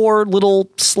 4 little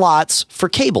slots for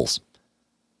cables.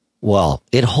 Well,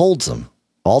 it holds them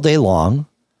all day long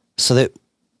so that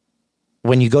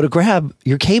when you go to grab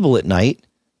your cable at night,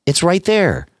 it's right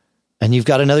there. And you've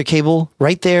got another cable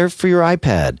right there for your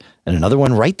iPad and another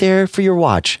one right there for your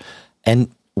watch. And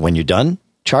when you're done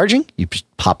charging, you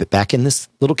pop it back in this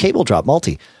little Cable Drop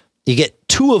Multi. You get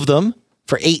 2 of them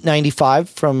for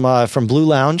 $8.95 from Blue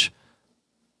Lounge.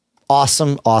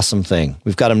 Awesome, awesome thing.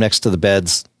 We've got them next to the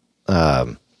beds.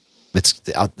 It's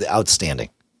outstanding.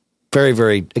 Very,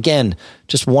 very, again,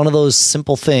 just one of those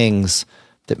simple things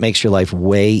that makes your life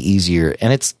way easier.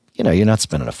 And it's, you're not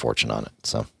spending a fortune on it.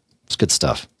 So it's good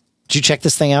stuff. Did you check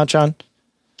this thing out, John?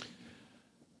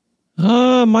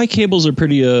 My cables are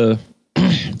pretty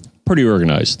pretty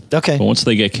organized. Okay. But once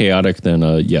they get chaotic, then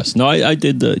yes. No, I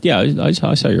did. I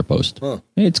saw your post. Huh.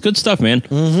 Hey, it's good stuff, man.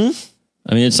 Mm-hmm.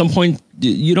 I mean, at some point,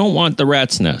 you don't want the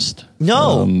rat's nest.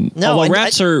 No. Although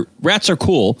rats are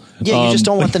cool. Yeah, you just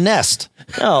don't want the nest.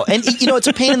 No, and it's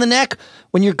a pain in the neck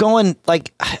when you're going.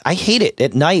 Like, I hate it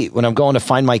at night when I'm going to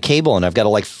find my cable and I've got to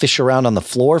like fish around on the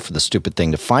floor for the stupid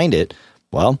thing to find it.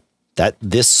 Well,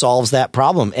 this solves that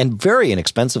problem, and very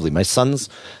inexpensively.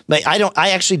 I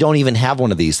actually don't even have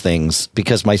one of these things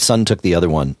because my son took the other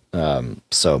one.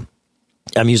 So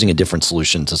I'm using a different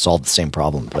solution to solve the same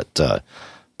problem. But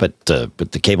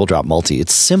the Cable Drop Multi,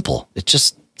 it's simple. It's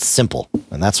just simple,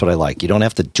 and that's what I like. You don't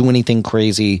have to do anything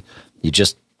crazy. You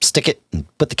just stick it and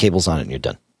put the cables on it, and you're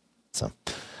done. So,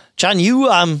 John, you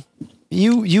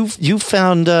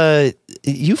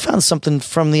found something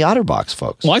from the OtterBox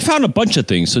folks. Well, I found a bunch of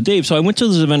things. So, Dave, I went to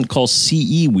this event called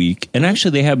CE Week, and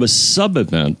actually they have a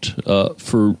sub-event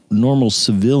for normal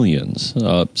civilians.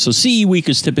 So CE Week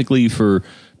is typically for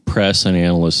press and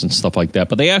analysts and stuff like that,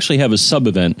 but they actually have a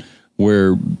sub-event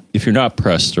where if you're not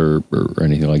pressed or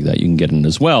anything like that, you can get in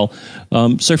as well.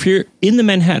 So if you're in the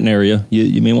Manhattan area,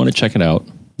 you may want to check it out.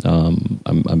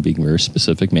 I'm being very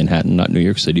specific, Manhattan, not New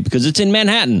York City, because it's in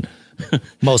Manhattan.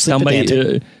 Mostly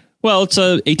pedantic. Well, it's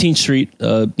 18th Street,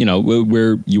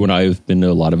 where you and I have been to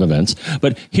a lot of events.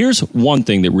 But here's one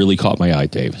thing that really caught my eye,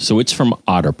 Dave. So it's from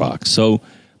OtterBox. So,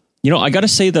 I got to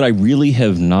say that I really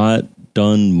have not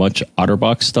done much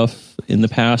OtterBox stuff in the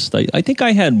past. I think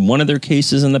I had one of their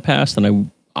cases in the past, and I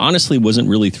honestly wasn't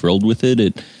really thrilled with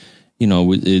it.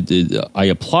 I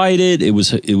applied it. It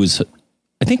was.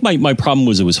 I think my problem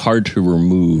was it was hard to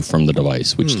remove from the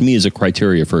device, which to me is a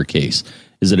criteria for a case.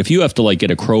 Is that if you have to get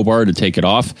a crowbar to take it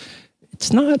off,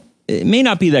 it may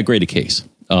not be that great a case.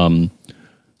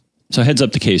 So heads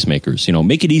up to case makers,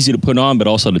 make it easy to put on, but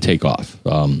also to take off,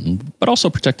 but also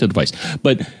protect the device.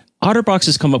 But OtterBox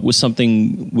has come up with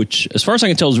something which, as far as I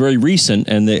can tell, is very recent,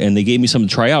 and they gave me something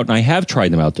to try out, and I have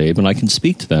tried them out, Dave, and I can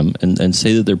speak to them and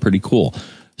say that they're pretty cool.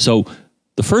 So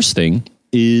the first thing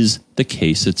is the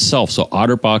case itself. So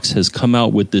OtterBox has come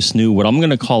out with this new, what I'm going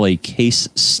to call a case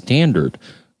standard,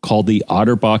 called the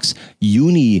OtterBox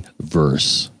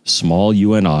Universe, small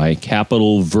UNI,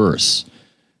 capital Verse,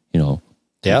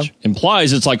 which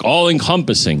implies it's like all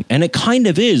encompassing. And it kind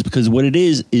of is, because what it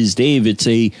is Dave, it's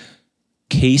a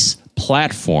case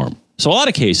platform. So a lot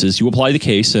of cases, you apply the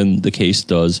case and the case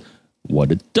does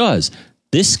what it does.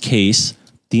 This case,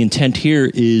 the intent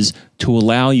here is to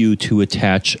allow you to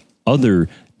attach other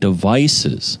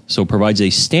devices. So it provides a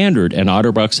standard, and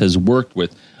OtterBox has worked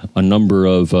with a number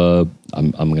of, I'm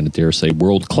going to dare say,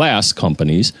 world-class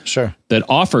companies that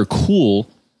offer cool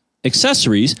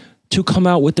accessories to come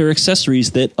out with their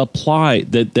accessories that apply,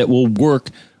 that will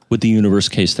work with the Universe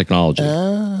case technology.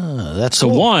 That's so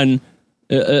cool. One,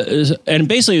 and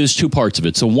basically there's two parts of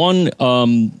it. So one,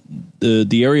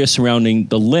 the area surrounding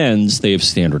the lens, they have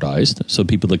standardized. So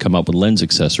people that come out with lens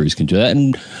accessories can do that.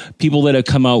 And people that have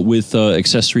come out with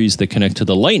accessories that connect to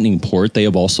the lightning port, they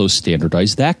have also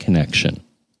standardized that connection.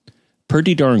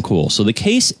 Pretty darn cool. So the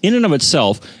case in and of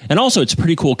itself, and also it's a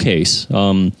pretty cool case.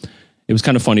 It was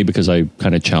kind of funny because I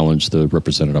kind of challenged the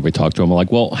representative. I talked to him. I'm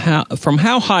like, well, from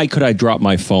how high could I drop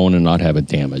my phone and not have it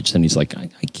damaged? And he's like, I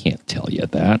can't tell you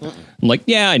that. I'm like,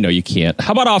 yeah, I know you can't.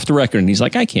 How about off the record? And he's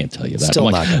like, I can't tell you that. Still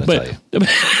not going to tell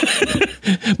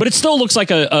you. But it still looks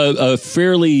like a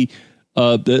fairly...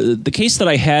 the case that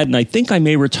I had, and I think I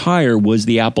may retire, was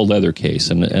the Apple leather case.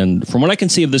 And from what I can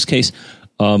see of this case...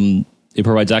 it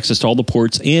provides access to all the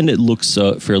ports, and it looks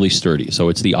fairly sturdy. So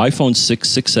it's the iPhone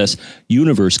 6s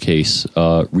Universe case.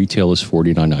 Retail is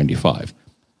 $49.95.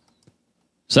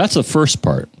 So that's the first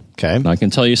part. Okay. And I can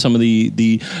tell you some of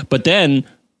the... But then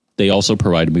they also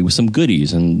provided me with some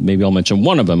goodies, and maybe I'll mention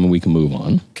one of them and we can move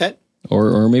on. Okay.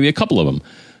 Or maybe a couple of them.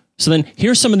 So then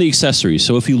here's some of the accessories.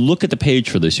 So if you look at the page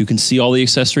for this, you can see all the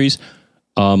accessories.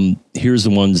 Here's the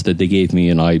ones that they gave me,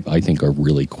 and I think are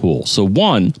really cool. So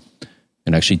one...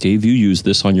 And actually, Dave, you used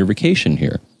this on your vacation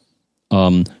here.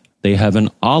 They have an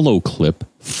Olloclip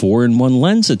 4-in-1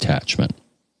 lens attachment.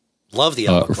 Love the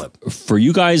Olloclip. For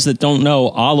you guys that don't know,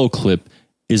 Olloclip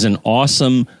is an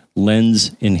awesome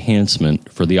lens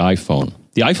enhancement for the iPhone.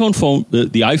 The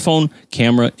iPhone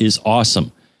camera is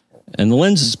awesome. And the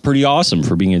lens is pretty awesome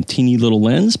for being a teeny little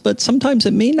lens, but sometimes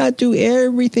it may not do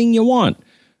everything you want.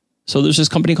 So there's this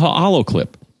company called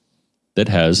Olloclip that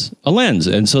has a lens.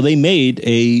 And so they made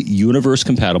a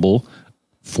Universe-compatible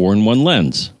 4-in-1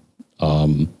 lens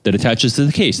that attaches to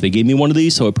the case. They gave me one of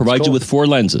these, so it provides you with 4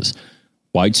 lenses.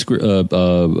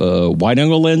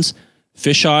 Wide-angle lens,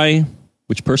 fisheye,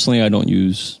 which personally I don't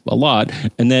use a lot.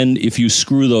 And then if you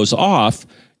screw those off,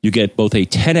 you get both a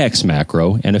 10x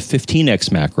macro and a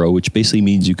 15x macro, which basically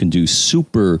means you can do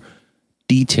super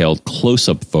detailed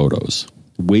close-up photos.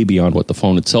 Way beyond what the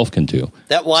phone itself can do.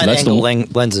 That wide-angle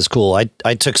lens is cool.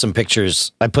 I took some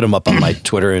pictures. I put them up on my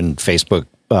Twitter and Facebook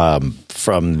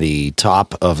from the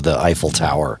top of the Eiffel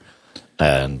Tower.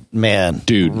 And man,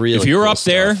 dude, really if you're cool up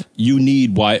there, stuff. you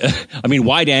need wide. I mean,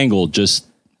 wide angle. Just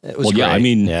it was great. I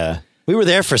mean, yeah. We were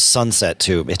there for sunset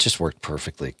too. It just worked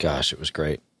perfectly. Gosh, it was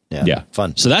great. Yeah.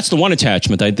 Fun. So that's the one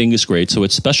attachment I think is great. So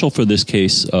it's special for this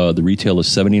case. The retail is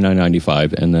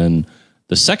 $79.95. And then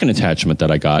the second attachment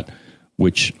that I got,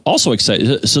 which also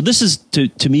excited. So this is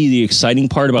to me, the exciting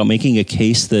part about making a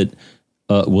case that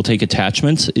will take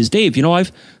attachments is, Dave,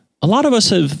 a lot of us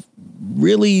have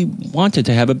really wanted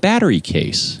to have a battery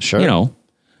case. Sure.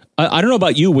 I don't know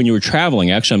about you when you were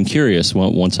traveling. Actually, I'm curious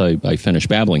once I finish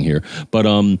babbling here, but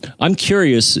I'm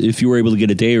curious if you were able to get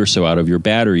a day or so out of your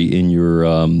battery in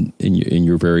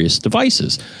your various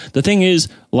devices. The thing is,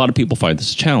 a lot of people find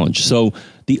this a challenge. So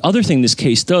the other thing this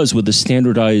case does with the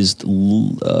standardized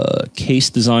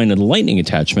case design and the lightning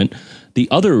attachment, the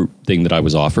other thing that I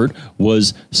was offered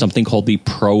was something called the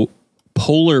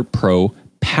Polar Pro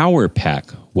Power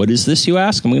Pack. What is this, you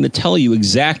ask? I'm going to tell you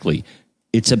exactly.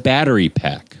 It's a battery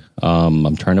pack.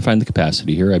 I'm trying to find the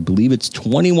capacity here. I believe it's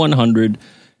 2,100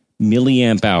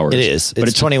 milliamp hours. It is.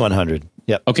 It's 2,100.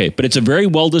 Yep. Okay, but it's a very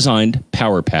well-designed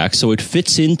power pack, so it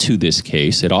fits into this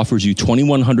case. It offers you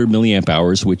 2,100 milliamp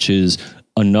hours, which is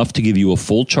enough to give you a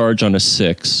full charge on a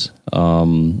 6 or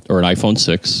an iPhone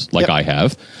 6, like I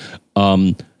have.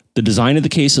 The design of the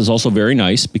case is also very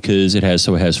nice because it has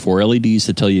 4 LEDs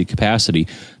to tell you capacity.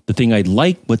 The thing I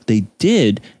like what they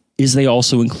did is they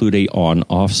also include a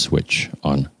on-off switch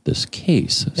on this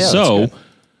case. Yeah,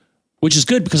 which is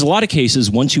good because a lot of cases,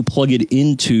 once you plug it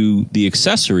into the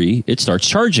accessory, it starts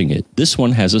charging it. This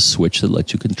one has a switch that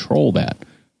lets you control that.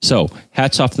 So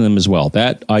hats off to them as well.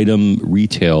 That item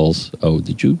retails. Oh,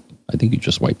 did you? I think you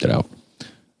just wiped it out.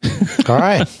 All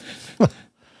right.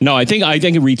 No, I think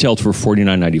it retailed for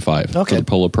 $49.95 for the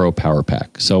Polar Pro Power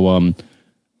Pack. So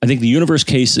I think the Universe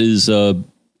case is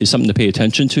something to pay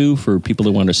attention to for people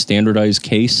that want a standardized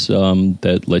case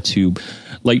that lets you,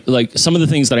 like some of the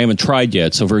things that I haven't tried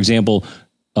yet. So, for example,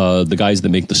 the guys that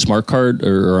make the smart card,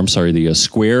 or I'm sorry, the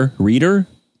Square reader.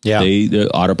 Yeah, the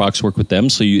OtterBox work with them.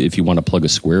 So if you want to plug a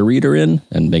Square reader in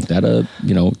and make that a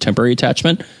temporary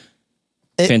attachment,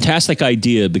 fantastic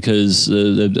idea because,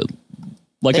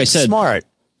 like I said, smart.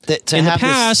 In the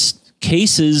past,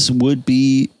 cases would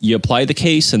be you apply the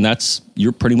case and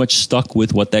you're pretty much stuck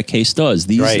with what that case does.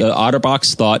 These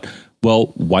OtterBox thought, well,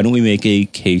 why don't we make a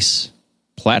case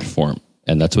platform?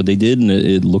 And that's what they did, and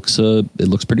it looks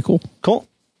pretty cool. Cool.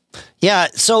 Yeah.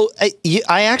 So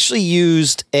I actually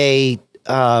used I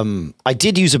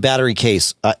did use a battery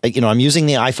case. I'm using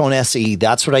the iPhone SE.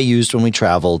 That's what I used when we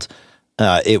traveled.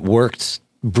 It worked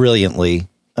brilliantly.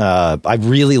 I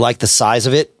really like the size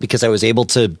of it because I was able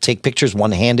to take pictures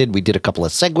one-handed. We did a couple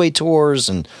of Segway tours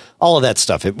and all of that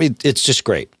stuff. It's just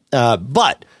great.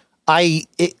 But I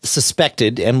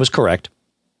suspected and was correct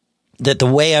that the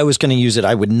way I was going to use it,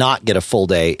 I would not get a full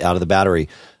day out of the battery.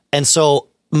 And so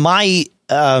my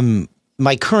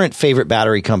current favorite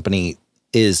battery company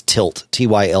is Tylt,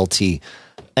 Tylt.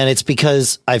 And it's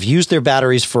because I've used their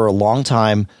batteries for a long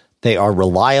time. They are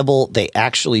reliable. They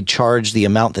actually charge the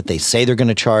amount that they say they're going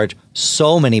to charge.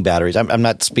 So many batteries. I'm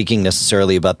not speaking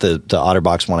necessarily about the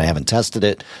OtterBox one. I haven't tested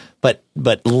it, but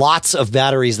lots of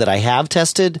batteries that I have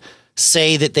tested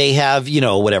say that they have,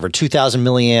 2,000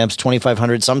 milliamps,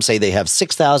 2,500. Some say they have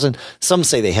 6,000. Some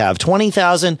say they have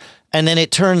 20,000. And then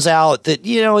it turns out that,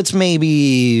 it's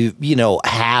maybe,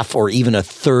 half or even a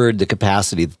third the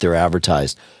capacity that they're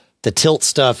advertised. The Tylt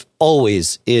stuff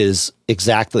always is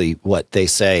exactly what they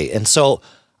say. And so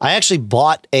I actually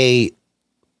bought a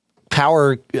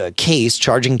power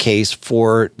charging case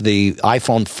for the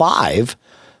iPhone 5,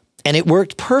 and it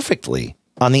worked perfectly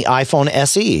on the iPhone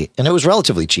SE. And it was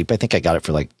relatively cheap. I think I got it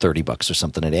for like $30 or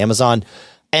something at Amazon.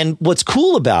 And what's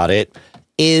cool about it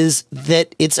is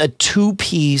that it's a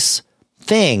 2-piece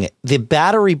thing. The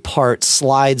battery part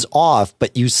slides off,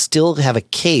 but you still have a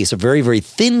case, a very, very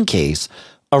thin case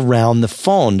around the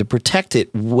phone to protect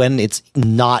it when it's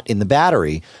not in the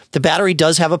battery. The battery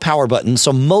does have a power button.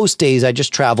 So most days I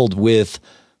just traveled with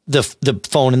the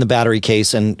phone in the battery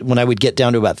case. And when I would get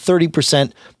down to about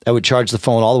 30%, I would charge the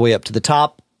phone all the way up to the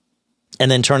top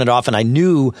and then turn it off. And I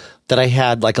knew that I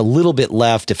had like a little bit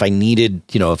left if I needed,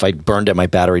 if I burned my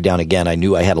battery down again, I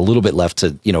knew I had a little bit left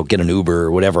to, get an Uber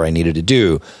or whatever I needed to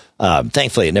do.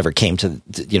 Thankfully, it never came to,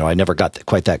 I never got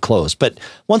quite that close. But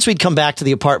once we'd come back to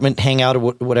the apartment, hang out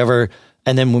or whatever,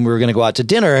 and then when we were going to go out to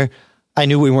dinner, I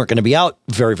knew we weren't going to be out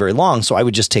very, very long. So I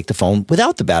would just take the phone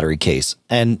without the battery case.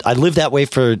 And I lived that way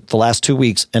for the last 2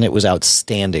 weeks, and it was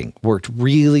outstanding. Worked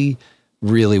really,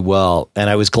 really well. And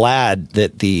I was glad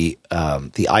that the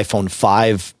iPhone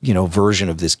 5, version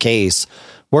of this case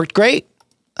worked great.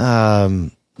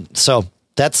 So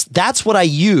that's what I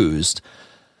used.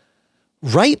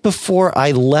 Right before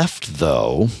I left,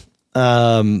 though,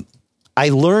 I I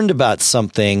learned about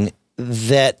something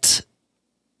that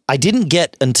I didn't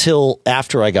get until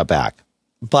after I got back,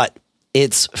 but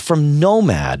it's from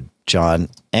Nomad, John,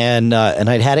 and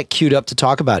I'd had it queued up to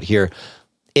talk about here.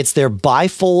 It's their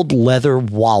bifold leather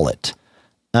wallet.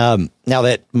 Now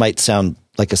that might sound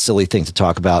like a silly thing to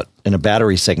talk about in a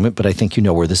battery segment, but I think you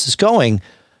know where this is going.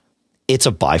 It's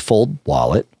a bifold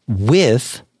wallet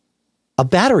with a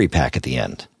battery pack at the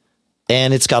end,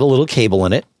 and it's got a little cable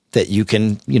in it that you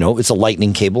can, it's a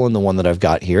lightning cable in the one that I've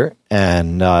got here,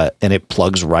 and it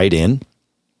plugs right in.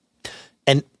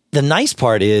 And the nice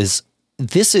part is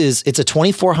it's a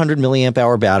 2,400 milliamp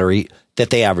hour battery that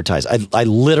they advertise. I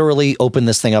literally opened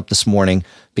this thing up this morning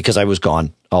because I was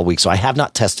gone all week, so I have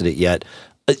not tested it yet.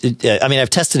 I've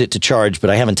tested it to charge, but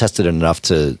I haven't tested it enough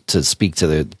to speak to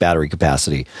the battery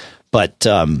capacity. But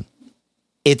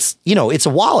it's a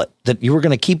wallet that you were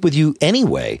going to keep with you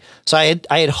anyway. So I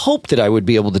had hoped that I would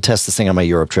be able to test this thing on my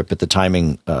Europe trip, but the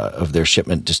timing of their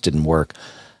shipment just didn't work.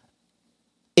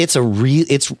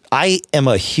 I am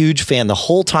a huge fan. The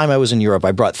whole time I was in Europe,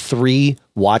 I brought 3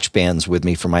 watch bands with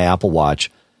me for my Apple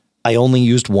Watch. I only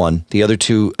used one. The other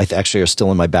 2 actually are still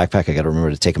in my backpack. I got to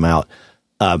remember to take them out.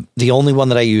 The only one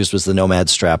that I used was the Nomad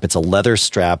strap. It's a leather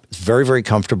strap. It's very, very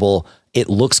comfortable. It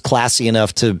looks classy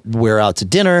enough to wear out to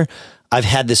dinner. I've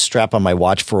had this strap on my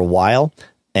watch for a while,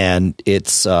 and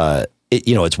it's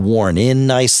worn in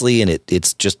nicely, and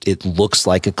it looks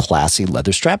like a classy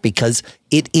leather strap because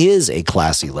it is a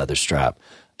classy leather strap.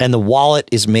 And the wallet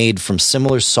is made from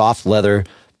similar soft leather.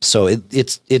 So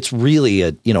it's really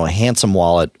a handsome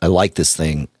wallet. I like this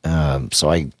thing. My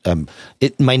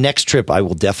next trip, I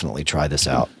will definitely try this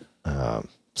out.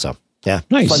 Yeah.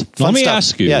 Nice. Fun Let me stuff.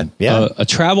 ask you Yeah. A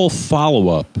travel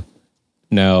follow-up.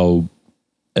 Now,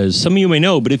 as some of you may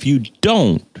know, but if you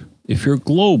don't, if you're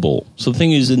global. So the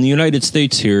thing is, in the United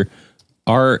States here,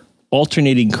 our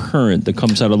alternating current that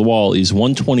comes out of the wall is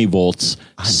 120 volts,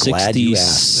 60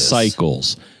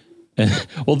 cycles.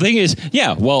 Well, the thing is,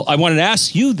 I wanted to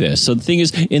ask you this. So the thing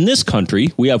is, in this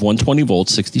country, we have 120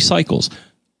 volts, 60 cycles.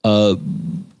 Other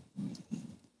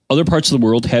parts of the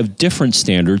world have different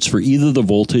standards for either the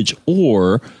voltage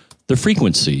or the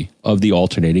frequency of the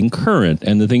alternating current.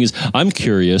 And the thing is, I'm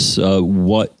curious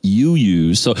what you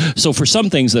use. So for some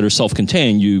things that are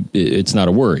self-contained, it's not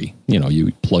a worry.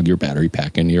 You plug your battery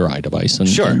pack into your iDevice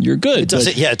and you're good.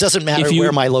 It doesn't matter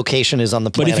where my location is on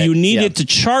the planet. But if you need it to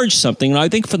charge something, and I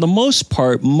think for the most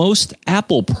part, most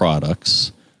Apple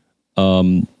products,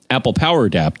 Apple power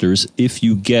adapters, if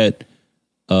you get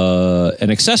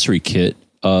an accessory kit,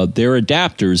 their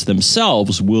adapters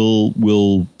themselves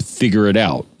will figure it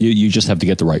out. You just have to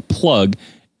get the right plug,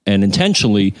 and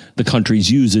intentionally the countries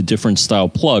use a different style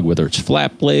plug, whether it's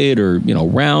flat blade or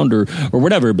round or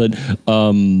whatever. But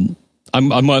I'm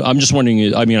just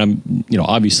wondering.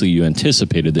 Obviously you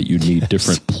anticipated that you'd need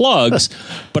different plugs,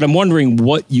 but I'm wondering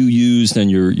what you used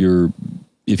and your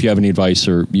if you have any advice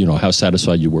or how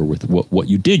satisfied you were with what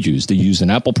you did use. Did you use an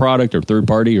Apple product or third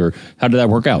party, or how did that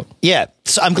work out? Yeah,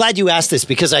 so I'm glad you asked this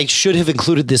because I should have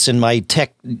included this in my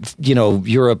tech,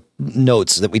 Europe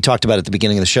notes that we talked about at the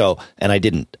beginning of the show, and I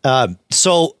didn't.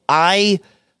 So I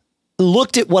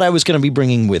looked at what I was going to be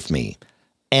bringing with me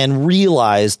and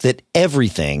realized that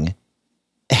everything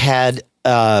had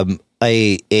an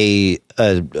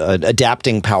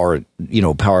adapting power,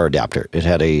 power adapter. It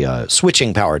had a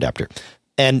switching power adapter.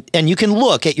 And you can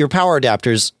look at your power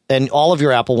adapters, and all of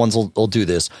your Apple ones will do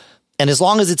this. And as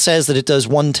long as it says that it does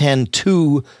 110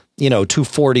 to,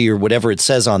 240 or whatever it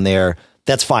says on there,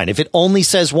 that's fine. If it only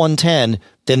says 110,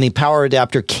 then the power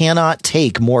adapter cannot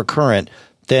take more current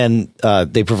than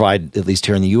they provide, at least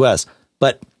here in the US.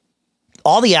 But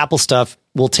all the Apple stuff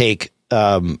will take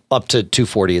up to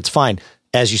 240. It's fine.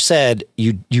 As you said,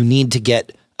 you need to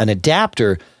get an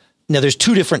adapter. Now, there's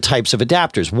 2 different types of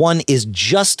adapters. One is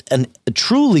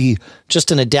truly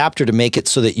just an adapter to make it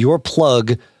so that your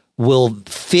plug will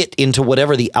fit into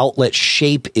whatever the outlet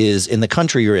shape is in the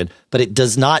country you're in, but it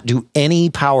does not do any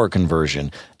power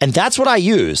conversion. And that's what I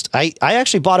used. I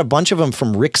actually bought a bunch of them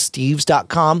from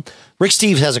ricksteves.com. Rick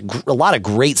Steves has a lot of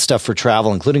great stuff for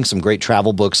travel, including some great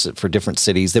travel books for different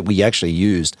cities that we actually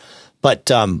used. But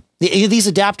these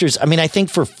adapters, I think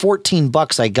for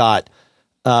 $14 I got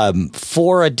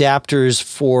 4 adapters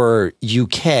for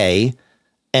UK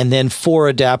and then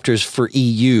 4 adapters for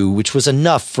EU, which was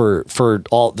enough for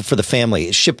the family.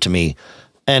 It shipped to me.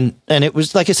 And it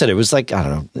was, like I said, it was like, I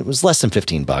don't know, it was less than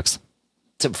 $15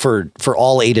 for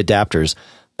all 8 adapters.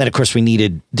 And of course we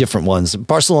needed different ones.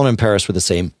 Barcelona and Paris were the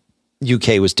same.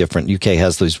 UK was different. UK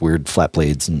has those weird flat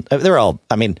blades, and they're all,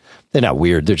 they're not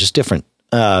weird. They're just different.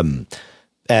 And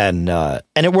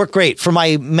it worked great for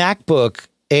my MacBook.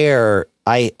 Air,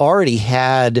 I already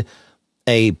had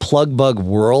a Plugbug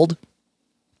World,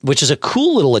 which is a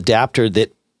cool little adapter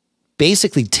that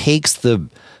basically takes the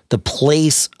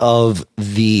place of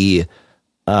the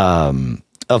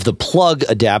plug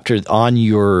adapter on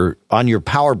your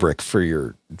power brick for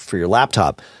your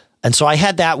laptop. And so I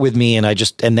had that with me, and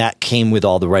that came with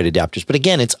all the right adapters. But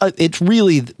again, it's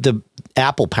really the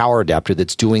Apple power adapter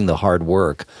that's doing the hard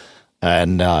work.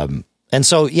 And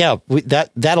so, yeah,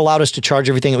 that allowed us to charge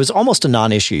everything. It was almost a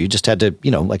non-issue. You just had to,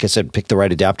 like I said, pick the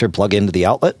right adapter, plug into the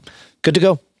outlet, good to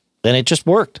go. And it just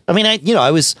worked. I mean,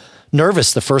 I was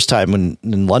nervous the first time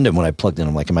in London when I plugged in.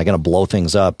 I'm like, am I going to blow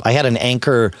things up? I had an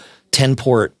Anker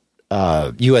 10-port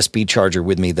USB charger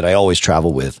with me that I always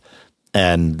travel with.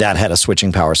 And that had a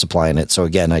switching power supply in it. So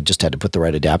again, I just had to put the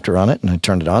right adapter on it, and I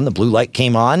turned it on. The blue light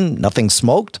came on, nothing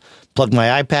smoked, plugged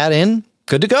my iPad in,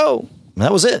 good to go. And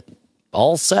that was it.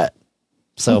 All set.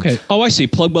 So okay. Oh, I see.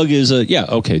 Plugbug is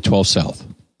 12 South.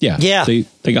 Yeah. Yeah.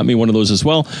 They got me one of those as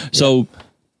well. So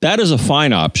that is a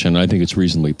fine option. I think it's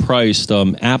reasonably priced.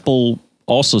 Apple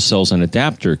also sells an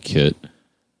adapter kit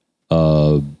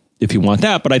if you want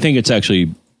that, but I think it's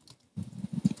actually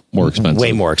more expensive.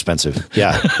 Way more expensive.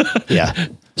 Yeah. Yeah.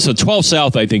 So 12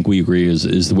 South, I think we agree,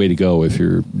 is the way to go if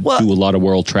you do a lot of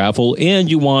world travel and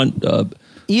you want...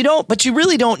 but you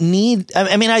really don't need...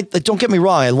 I mean, don't get me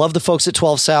wrong. I love the folks at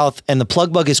 12 South, and the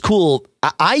Plugbug is cool.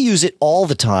 I use it all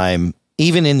the time,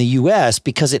 even in the U.S.,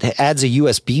 because it adds a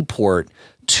USB port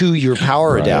to your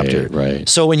power adapter. Right.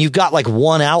 So when you've got like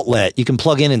one outlet, you can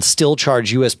plug in and still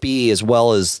charge USB as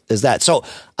well as that. So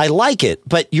I like it,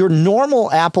 but your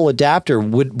normal Apple adapter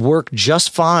would work just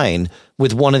fine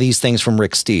with one of these things from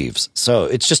Rick Steves. So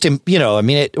it's just, and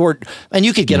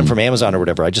you could get them from Amazon or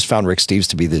whatever. I just found Rick Steves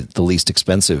to be the least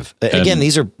expensive. Again,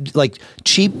 these are like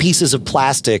cheap pieces of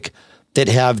plastic that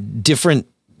have different,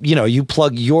 you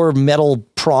plug your metal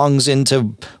prongs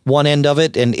into one end of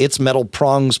it, and its metal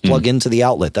prongs plug into the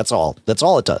outlet. That's all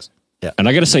it does. Yeah. And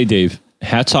I got to say, Dave,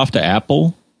 hats off to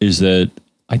Apple, is that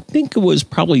I think it was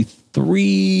probably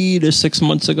 3 to 6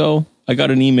 months ago, I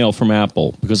got an email from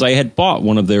Apple because I had bought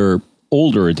one of their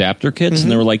older adapter kits,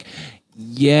 and they were like,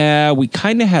 yeah, we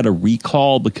kind of had a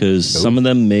recall because some of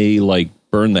them may like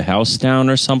burn the house down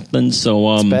or something.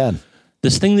 So it's bad.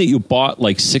 This thing that you bought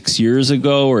like 6 years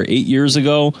ago or 8 years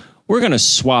ago, we're going to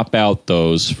swap out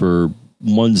those for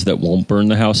ones that won't burn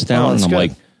the house down. And I'm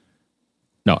like,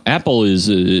 no, Apple is,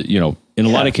 in a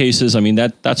lot of cases, I mean,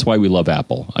 that's why we love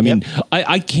Apple. I mean,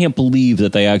 I can't believe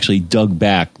that they actually dug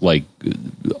back like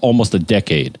almost a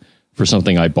decade for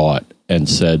something I bought and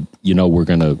said, we're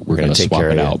going to swap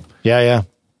it out. Yeah.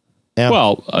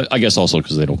 Well, I guess also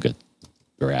because they don't get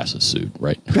their asses sued,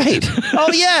 right? Right.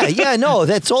 Oh yeah, no,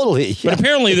 that's totally. Yeah. But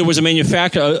apparently there was a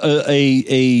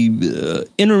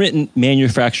intermittent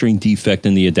manufacturing defect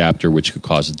in the adapter, which could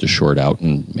cause it to short out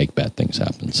and make bad things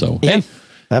happen. So yeah,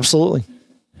 absolutely.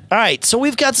 All right, so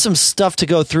we've got some stuff to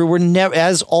go through.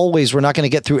 As always, we're not going to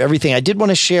get through everything. I did want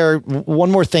to share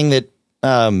one more thing that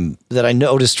I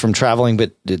noticed from traveling,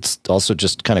 but it's also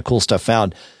just kind of cool stuff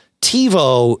found.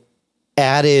 TiVo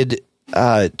added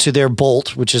to their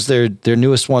Bolt, which is their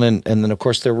newest one, and then of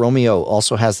course their Romeo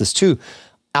also has this too,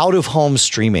 out of home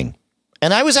streaming.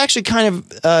 And I was actually kind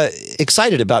of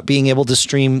excited about being able to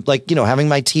stream, like, having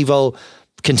my TiVo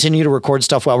continue to record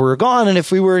stuff while we were gone. And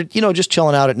if we were, just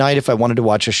chilling out at night, if I wanted to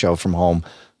watch a show from home,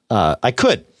 I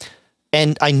could.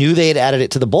 And I knew they had added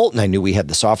it to the Bolt, and I knew we had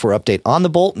the software update on the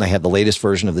Bolt, and I had the latest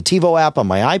version of the TiVo app on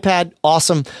my iPad.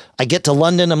 Awesome. I get to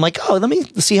London. I'm like, let me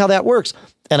see how that works.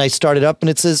 And I started up, and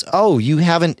it says, you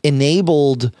haven't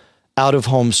enabled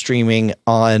out-of-home streaming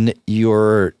on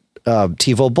your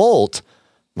TiVo Bolt.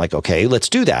 I'm like, okay, let's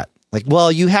do that. Like,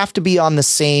 well, you have to be on the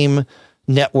same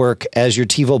network as your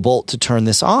TiVo Bolt to turn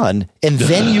this on, and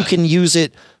then you can use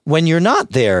it when you're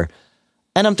not there.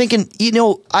 And I'm thinking,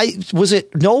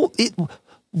 where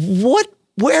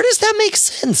does that make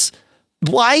sense?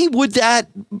 Why would that,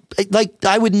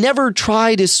 I would never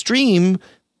try to stream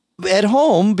at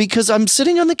home because I'm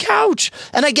sitting on the couch.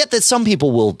 And I get that some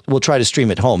people will try to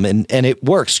stream at home and it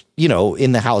works,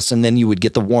 in the house. And then you would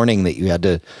get the warning that you had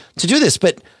to do this.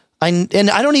 But I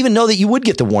don't even know that you would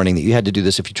get the warning that you had to do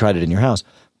this if you tried it in your house.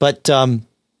 But, and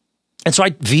so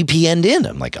I VPN'd in.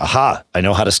 I'm like, aha, I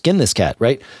know how to skin this cat,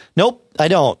 right? Nope, I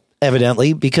don't,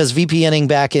 evidently, because VPNing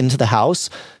back into the house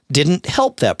didn't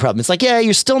help that problem. It's like, yeah,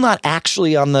 you're still not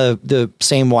actually on the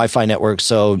same Wi-Fi network,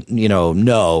 so,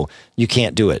 no, you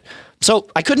can't do it. So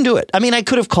I couldn't do it. I mean, I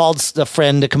could have called a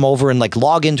friend to come over and like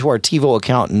log into our TiVo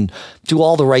account and do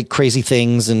all the right crazy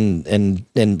things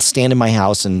and stand in my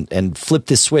house and flip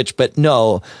this switch. But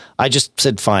no, I just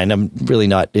said, fine, I'm really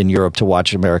not in Europe to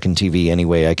watch American TV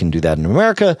anyway. I can do that in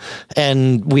America.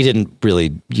 And we didn't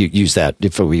really use that.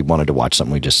 If we wanted to watch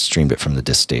something, we just streamed it from the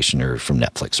disc station or from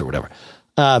Netflix or whatever.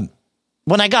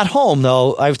 When I got home,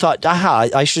 though, I thought,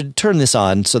 I should turn this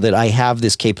on so that I have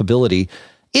this capability.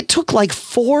 It took like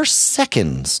 4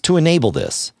 seconds to enable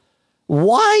this.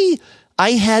 Why I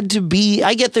had to be,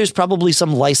 I get there's probably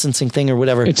some licensing thing or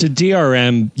whatever. It's a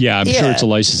DRM. Yeah, I'm sure it's a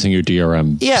licensing or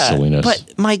DRM silliness.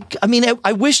 But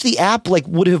I wish the app like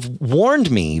would have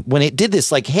warned me when it did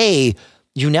this, like, hey,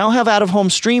 you now have out of home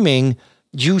streaming.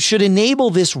 You should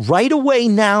enable this right away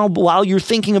now while you're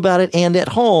thinking about it and at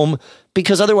home,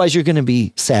 because otherwise you're going to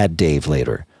be sad Dave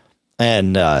later.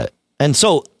 And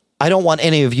so I don't want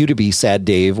any of you to be sad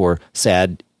Dave or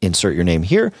sad insert your name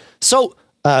here. So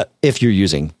if you're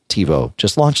using TiVo,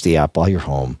 just launch the app while you're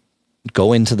home.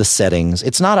 Go into the settings.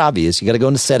 It's not obvious. You got to go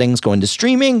into settings, go into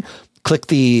streaming, click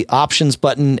the options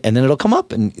button, and then it'll come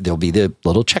up and there'll be the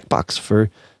little checkbox for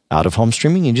out of home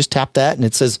streaming. You just tap that and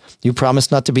it says, you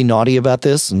promise not to be naughty about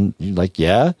this. And you're like,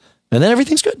 yeah. And then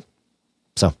everything's good.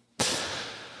 So,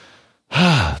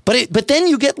 but then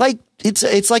you get like,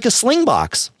 it's like a sling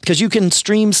box because you can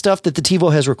stream stuff that the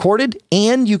TiVo has recorded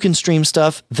and you can stream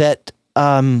stuff that,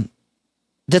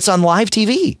 that's on live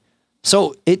TV.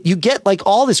 So you get like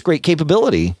all this great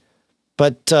capability,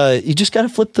 but you just got to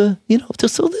flip the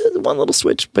one little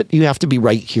switch, but you have to be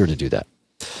right here to do that.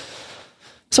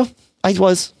 So I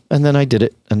was, and then I did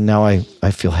it, and now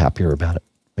I feel happier about it,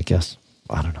 I guess.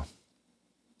 I don't know.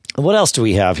 What else do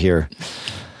we have here?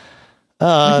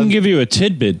 I can give you a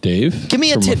tidbit, Dave. Give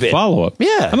me a tidbit. Follow-up.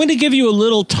 Yeah. I'm going to give you a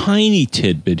little tiny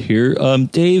tidbit here.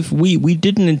 Dave, we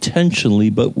didn't intentionally,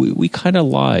 but we kind of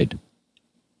lied.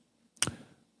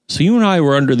 So you and I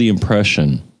were under the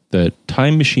impression that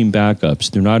Time Machine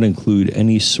backups do not include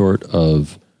any sort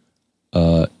of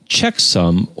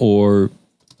checksum or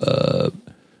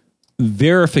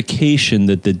verification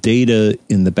that the data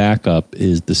in the backup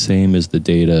is the same as the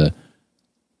data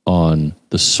on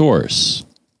the source.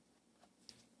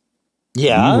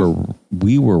 Yeah.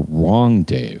 We were wrong,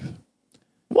 Dave.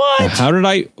 What? Now, how did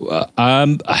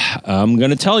I'm going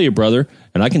to tell you, brother,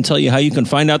 and I can tell you how you can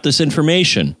find out this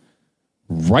information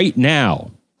right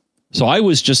now. So I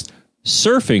was just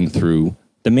surfing through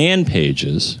the man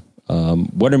pages.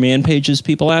 What are man pages?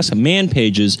 People ask. Man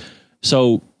pages.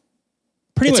 So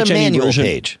pretty much any version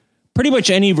page. Pretty much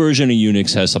any version of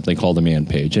Unix has something called a man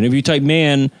page. And if you type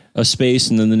man, a space,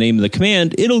 and then the name of the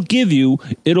command,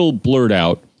 it'll blurt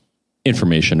out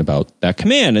information about that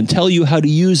command and tell you how to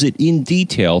use it in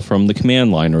detail from the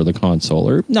command line or the console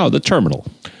or the terminal.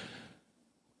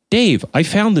 Dave, I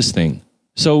found this thing.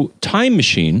 So Time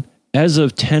Machine, as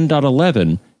of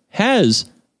 10.11, has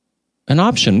an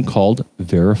option called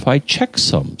verify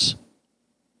checksums.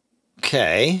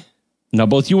 Okay. Now,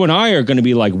 both you and I are going to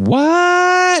be like,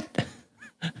 what?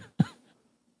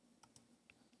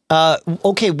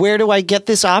 Okay, where do I get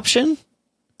this option?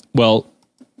 Well,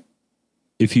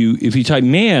 if you type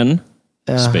man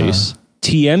space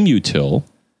tmutil,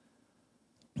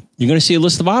 you're going to see a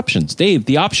list of options. Dave,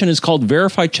 the option is called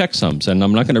verify checksums, and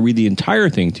I'm not going to read the entire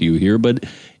thing to you here, but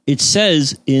it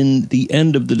says in the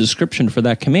end of the description for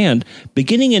that command,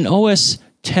 beginning in OS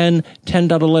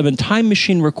 10.11, Time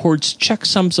Machine records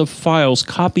checksums of files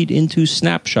copied into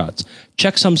snapshots.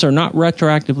 Checksums are not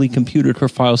retroactively computed for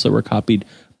files that were copied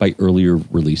by earlier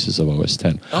releases of OS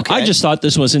 10. Okay. I just thought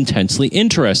this was intensely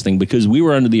interesting because we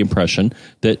were under the impression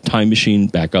that Time Machine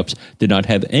backups did not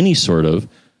have any sort of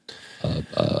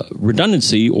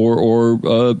redundancy or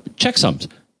checksums.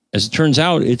 As it turns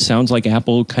out, it sounds like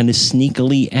Apple kind of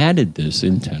sneakily added this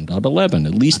in 10.11,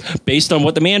 at least based on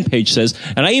what the man page says.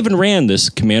 And I even ran this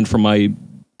command from my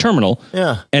terminal,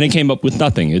 and it came up with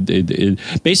nothing.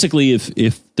 It basically,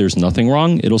 if there's nothing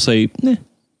wrong, it'll say, nah.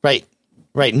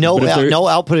 Right. No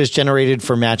output is generated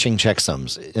for matching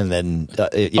checksums. And then,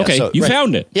 you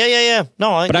found it. Yeah.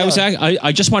 No,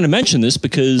 I just want to mention this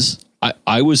because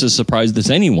I was as surprised as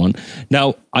anyone.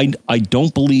 Now, I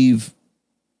don't believe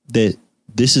that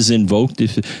this is invoked.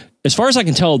 As far as I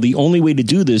can tell, the only way to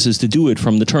do this is to do it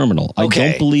from the terminal. Okay.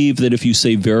 I don't believe that if you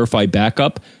say verify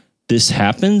backup, this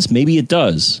happens. Maybe it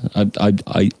does.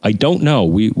 I don't know.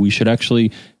 We should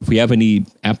actually, if we have any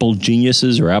Apple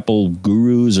geniuses or Apple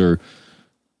gurus or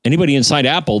anybody inside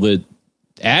Apple that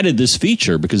added this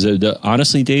feature, because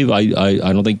honestly, Dave, I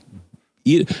don't think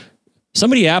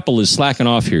somebody at Apple is slacking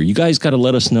off here. You guys got to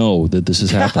let us know that this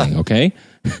is happening, okay?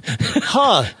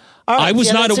 I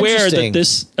was not aware that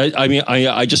this.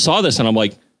 I just saw this and I'm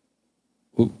like,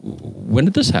 when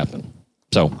did this happen?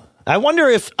 So I wonder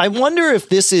if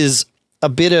this is a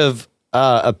bit of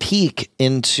a peek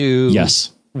into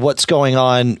what's going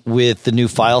on with the new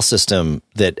file system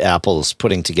that Apple's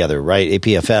putting together, right?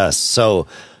 APFS. So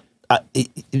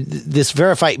this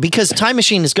verify, because Time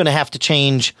Machine is going to have to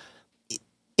change,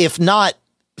 if not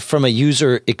from a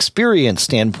user experience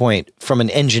standpoint, from an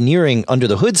engineering under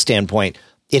the hood standpoint,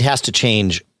 it has to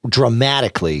change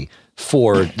dramatically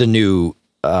for the new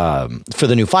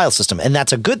file system, and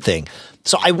that's a good thing.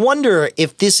 So I wonder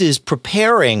if this is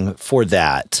preparing for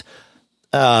that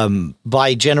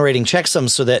by generating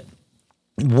checksums, so that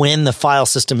when the file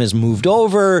system is moved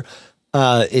over,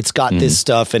 it's got this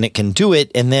stuff and it can do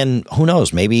it. And then who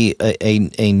knows, maybe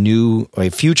a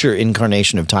future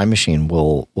incarnation of Time Machine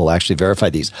will actually verify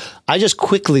these. I just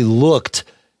quickly looked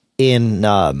in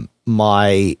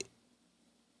my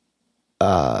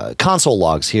console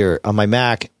logs here on my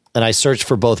Mac, and I searched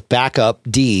for both Backup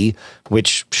D,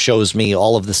 which shows me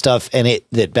all of the stuff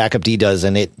that Backup D does,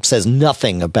 and it says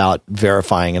nothing about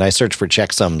verifying. And I searched for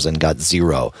checksums and got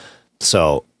 0.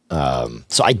 So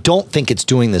I don't think it's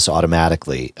doing this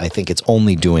automatically. I think it's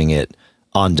only doing it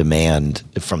on demand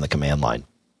from the command line.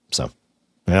 So,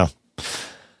 yeah,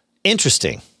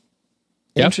 interesting.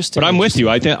 Yeah, but I'm with you.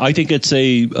 I think it's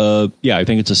a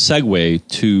segue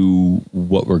to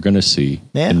what we're going to see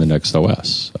in the next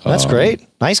OS. That's great.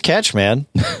 Nice catch, man.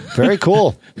 Very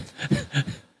cool.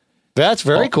 That's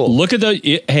very cool. Look at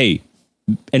hey,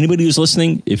 anybody who's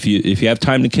listening, if you have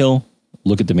time to kill,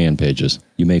 look at demand pages.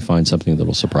 You may find something that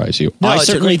will surprise you. No, I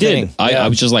certainly did. I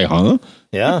was just like, huh?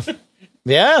 Yeah.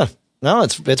 Yeah. No,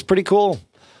 it's pretty cool.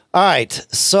 All right.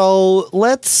 So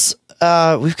let's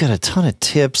we've got a ton of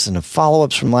tips and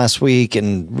follow-ups from last week,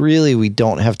 and really we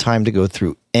don't have time to go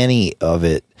through any of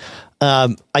it.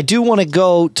 I do want to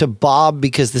go to Bob,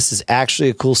 because this is actually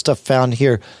a cool stuff found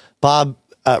here. Bob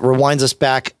rewinds us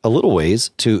back a little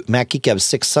ways to Mac Geek Gab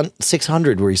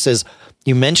 600, where he says,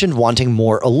 you mentioned wanting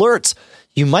more alerts.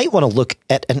 You might want to look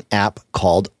at an app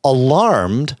called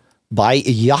Alarmed by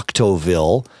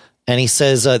Yoctoville. And he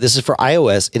says, this is for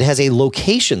iOS. It has a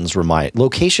locations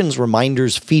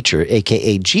reminders feature,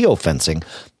 aka geofencing.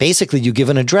 Basically, you give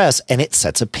an address and it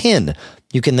sets a pin.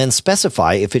 You can then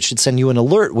specify if it should send you an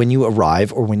alert when you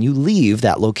arrive or when you leave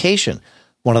that location.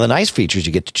 One of the nice features,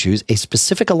 you get to choose a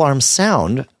specific alarm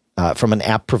sound from an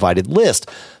app provided list.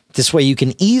 This way you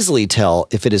can easily tell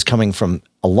if it is coming from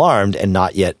Alarmed and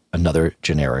not yet another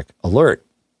generic alert.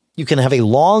 You can have a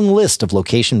long list of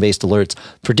location-based alerts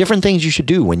for different things you should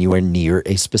do when you are near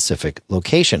a specific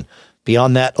location.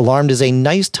 Beyond that, Alarmed is a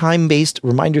nice time-based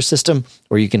reminder system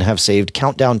where you can have saved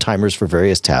countdown timers for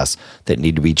various tasks that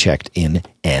need to be checked in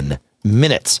N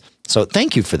minutes. So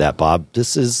thank you for that, Bob.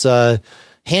 This is a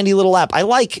handy little app. I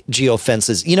like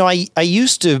geofences. You know, I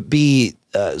used to be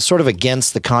sort of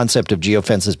against the concept of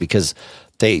geofences because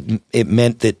it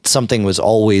meant that something was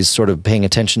always sort of paying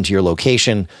attention to your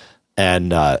location.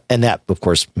 And that, of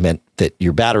course, meant that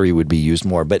your battery would be used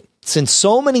more. But since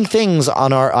so many things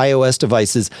on our iOS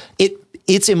devices,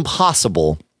 it's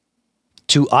impossible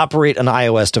to operate an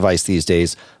iOS device these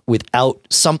days without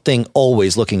something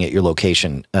always looking at your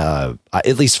location.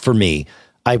 At least for me,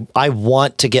 I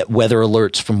want to get weather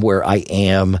alerts from where I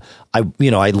am. I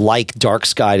like dark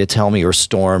sky to tell me, or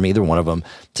storm, either one of them,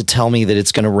 to tell me that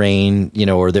it's going to rain,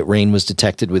 or that rain was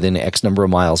detected within X number of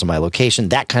miles of my location,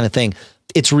 that kind of thing.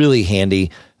 It's really handy.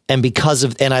 And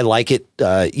and I like it,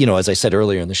 as I said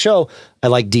earlier in the show, I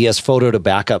like DS Photo to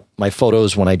back up my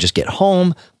photos when I just get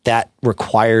home. That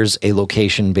requires a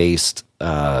location-based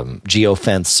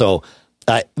geofence. So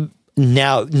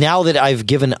now that I've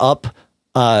given up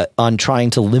on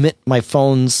trying to limit my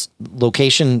phone's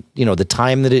location, the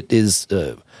time that it is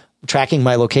tracking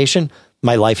my location,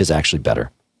 my life is actually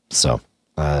better. So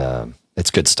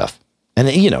it's good stuff. And,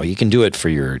 you can do it for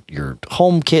your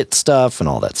HomeKit stuff and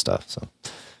all that stuff. So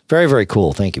very, very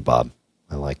cool. Thank you, Bob.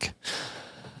 I like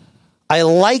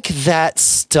that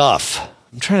stuff.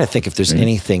 I'm trying to think if there's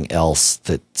anything else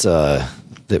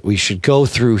that we should go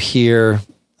through here.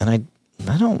 And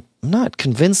I'm not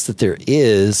convinced that there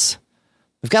is.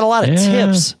 We've got a lot of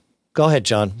tips. Go ahead,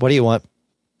 John. What do you want?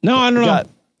 No, I don't know.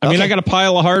 I got a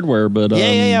pile of hardware, but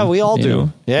yeah. We all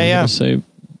do. Yeah.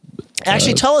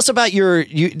 Actually, tell us about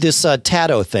this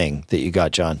Tado thing that you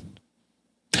got, John.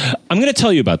 I'm going to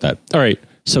tell you about that. All right.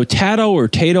 So Tado or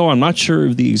Tato, I'm not sure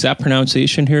of the exact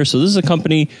pronunciation here. So this is a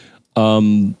company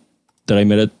that I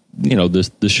met at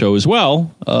this show as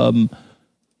well.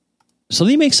 So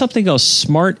they make something called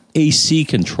Smart AC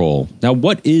Control. Now,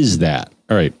 what is that?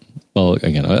 All right. Well,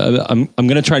 again, I'm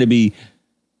going to try to be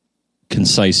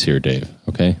concise here, Dave.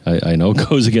 Okay. I know it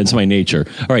goes against my nature.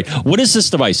 All right. What is this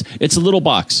device? It's a little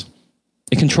box.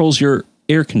 It controls your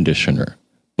air conditioner,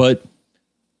 but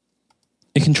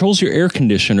it controls your air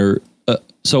conditioner.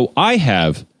 So my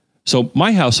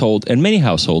household and many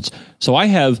households, so I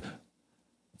have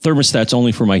thermostats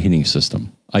only for my heating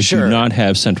system. I do not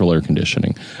have central air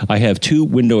conditioning. I have 2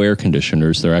 window air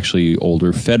conditioners. They're actually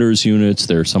older Fetters units.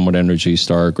 They're somewhat Energy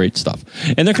Star, great stuff.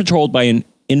 And they're controlled by an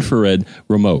infrared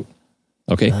remote.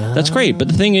 Okay, that's great. But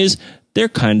the thing is, they're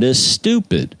kind of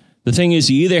stupid. The thing is,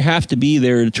 you either have to be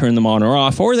there to turn them on or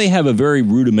off, or they have a very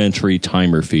rudimentary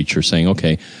timer feature saying,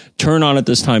 okay, turn on at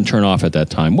this time, turn off at that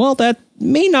time. Well, that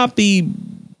may not be,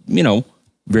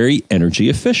 very energy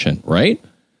efficient, right?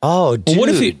 Oh, dude. What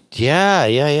if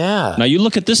yeah. Now you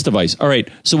look at this device. All right.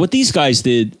 So what these guys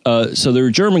did, so they're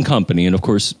a German company. And of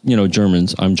course,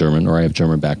 Germans, I'm German, or I have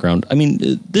German background. I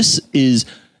mean, this is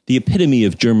the epitome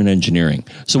of German engineering.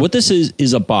 So what this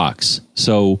is a box.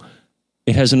 So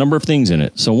it has a number of things in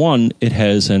it. So one, it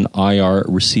has an IR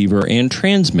receiver and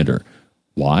transmitter.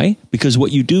 Why? Because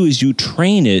what you do is you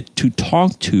train it to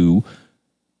talk to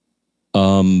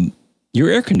your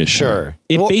air conditioner.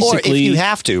 Sure. Or if you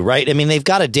have to, right? I mean, they've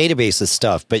got a database of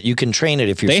stuff, but you can train it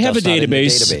if they have a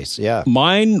database. Yeah.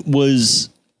 Mine was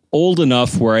old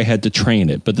enough where I had to train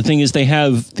it. But the thing is, they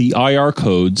have the IR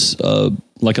codes,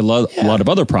 like a lot of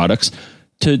other products,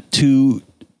 to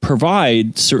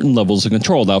provide certain levels of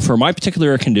control. Now, for my particular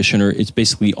air conditioner, it's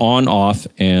basically on, off,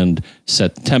 and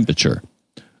set the temperature.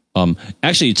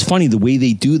 Actually, it's funny. The way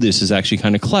they do this is actually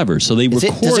kind of clever. So they record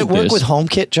this. Does it work with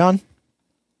HomeKit, John?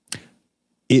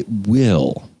 It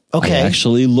will. Okay. I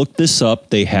actually looked this up.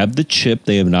 They have the chip.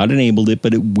 They have not enabled it,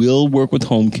 but it will work with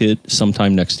HomeKit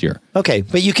sometime next year. Okay,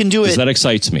 but you can do it. That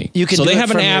excites me. You can so do they it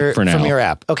have an app for now. From your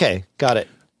app. Okay, got it.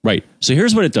 Right. So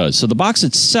here's what it does. So the box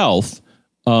itself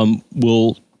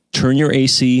will turn your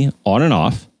AC on and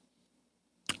off.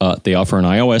 They offer an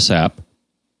iOS app.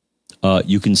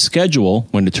 You can schedule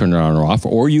when to turn it on or off,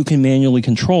 or you can manually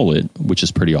control it, which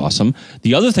is pretty awesome.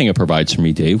 The other thing it provides for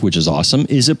me, Dave, which is awesome,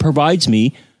 is it provides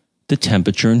me the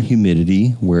temperature and humidity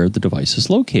where the device is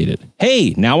located.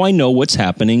 Hey, now I know what's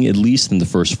happening, at least in the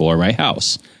first floor of my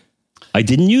house. I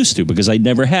didn't used to because I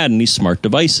never had any smart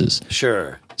devices.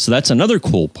 Sure. So that's another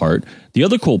cool part. The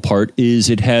other cool part is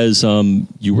it has,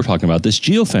 you were talking about this,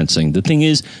 geofencing. The thing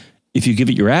is, if you give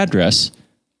it your address,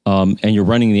 and you're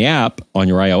running the app on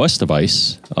your iOS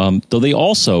device, though they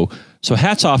also, so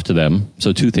hats off to them.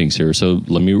 So 2 things here. So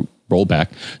let me roll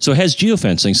back. So it has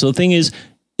geofencing. So the thing is,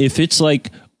 if it's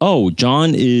like, oh,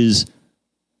 John is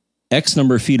X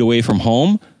number of feet away from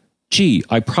home, gee,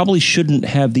 I probably shouldn't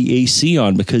have the AC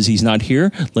on because he's not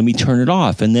here. Let me turn it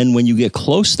off. And then when you get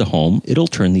close to home, it'll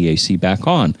turn the AC back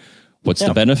on. What's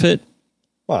the benefit?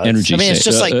 Well, energy. I mean, it's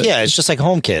just it's just like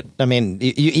HomeKit. I mean,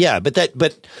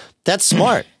 but that's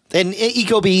smart. And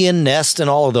Ecobee and Nest and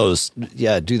all of those, do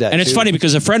that. And it's funny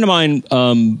because a friend of mine,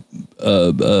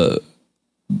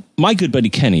 my good buddy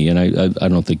Kenny, and I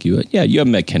don't think you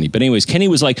haven't met Kenny, but anyways, Kenny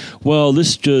was like, well,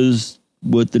 this just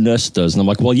what the Nest does. And I'm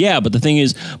like, well, yeah, but the thing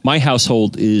is, my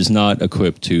household is not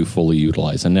equipped to fully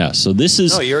utilize a Nest. So this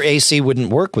is... No, your AC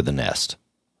wouldn't work with a Nest.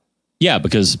 Yeah,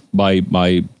 because my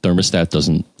thermostat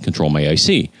doesn't control my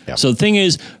AC. Yeah. So the thing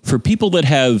is, for people that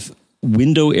have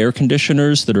window air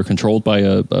conditioners that are controlled by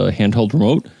a handheld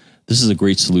remote, this is a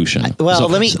great solution. Well,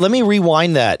 let me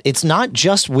rewind that. It's not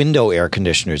just window air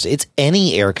conditioners. It's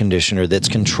any air conditioner that's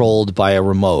controlled by a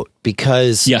remote.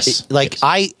 Because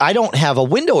I don't have a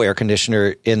window air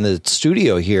conditioner in the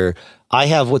studio here. I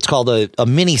have what's called a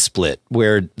mini split,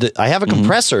 where I have a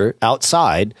compressor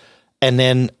outside, and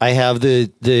then I have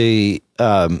the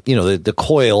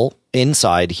coil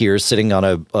inside here sitting on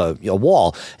a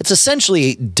wall. It's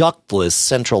essentially ductless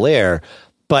central air,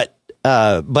 but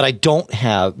I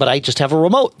just have a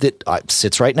remote that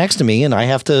sits right next to me, and I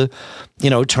have to,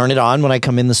 turn it on when I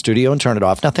come in the studio and turn it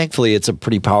off. Now, thankfully, it's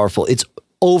it's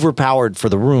overpowered for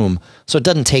the room, so it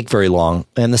doesn't take very long.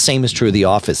 And the same is true of the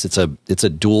office. It's a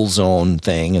dual zone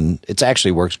thing, and it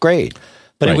actually works great.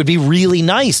 But It would be really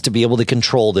nice to be able to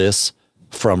control this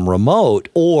from remote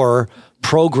or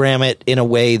program it in a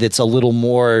way that's a little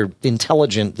more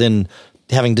intelligent than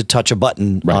having to touch a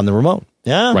button on the remote.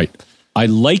 Yeah. Right. I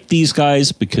like these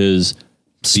guys because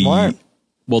smart.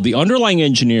 The underlying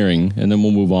engineering, and then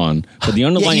we'll move on. But the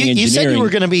underlying engineering. You said you were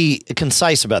going to be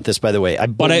concise about this, by the way.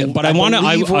 But I want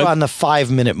to. We're on the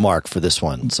 5-minute mark for this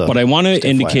one. So, but I want to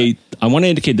indicate. I want to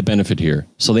indicate the benefit here.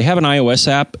 So they have an iOS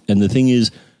app, and the thing is,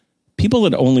 people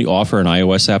that only offer an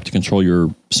iOS app to control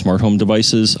your smart home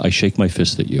devices, I shake my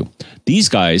fist at you. These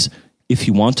guys, if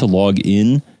you want to log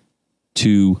in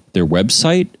to their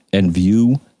website and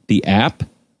view the app,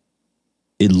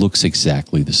 it looks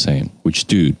exactly the same, which,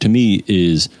 dude, to me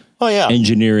is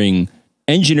engineering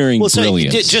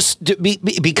brilliance.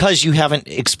 Because you haven't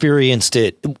experienced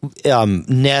it,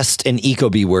 Nest and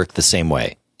Ecobee work the same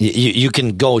way. You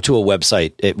can go to a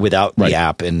website without the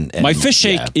app. And my fish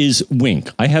shake is Wink.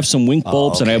 I have some Wink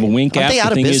bulbs, and I have a Wink app. Are they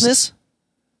out of business?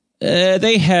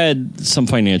 They had some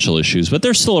financial issues, but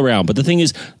they're still around. But the thing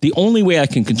is, the only way I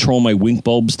can control my Wink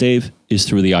bulbs, Dave, is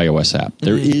through the iOS app.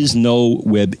 There is no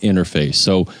web interface.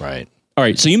 So, all right.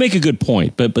 So you make a good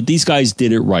point, but these guys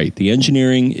did it right. The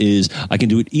engineering is I can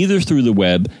do it either through the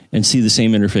web and see the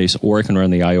same interface, or I can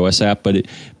run the iOS app. But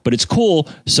it's cool.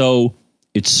 So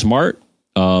it's smart.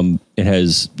 It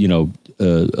has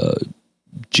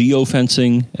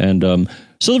geofencing, and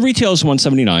so the retail is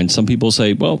 $179. Some people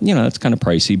say, well, that's kind of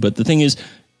pricey. But the thing is,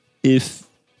 if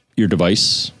your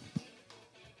device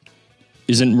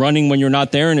isn't running when you're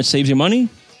not there and it saves you money,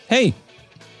 hey,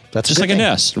 that's just like a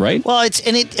Nest, right? Well,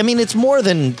 it's more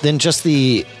than just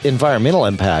the environmental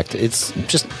impact. It's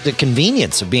just the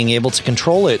convenience of being able to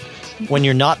control it when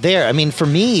you're not there. I mean, for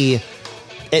me,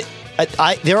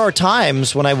 there are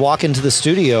times when I walk into the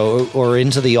studio or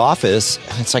into the office,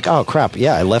 and it's like, oh, crap,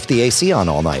 yeah, I left the AC on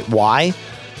all night. Why?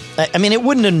 I mean, it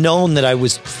wouldn't have known that I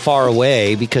was far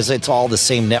away because it's all the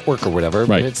same network or whatever.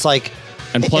 Right. But it's like,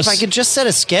 and plus, if I could just set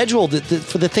a schedule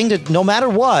for the thing to, no matter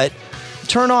what,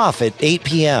 turn off at 8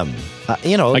 p.m., that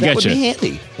would be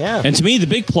handy. Yeah. And to me, the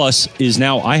big plus is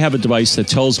now I have a device that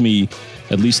tells me,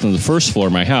 at least on the first floor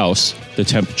of my house, the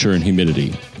temperature and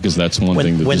humidity, because that's one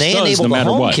thing that when this they does, enable no matter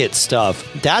the what. HomeKit stuff,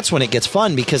 that's when it gets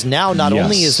fun, because now not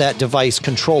only is that device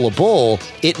controllable,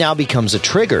 it now becomes a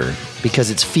trigger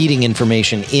because it's feeding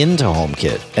information into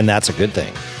HomeKit, and that's a good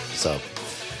thing. So,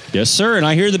 yes, sir. And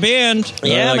I hear the band. I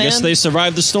guess they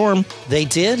survived the storm. They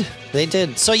did.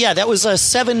 So, yeah, that was a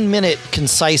 7-minute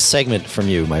concise segment from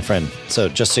you, my friend. So,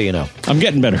 just so you know. I'm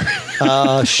getting better.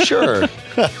 Sure.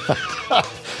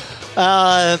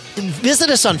 Visit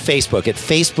us on Facebook at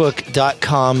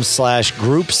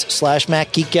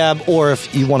facebook.com/groups/MacGeekGab, or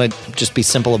if you want to just be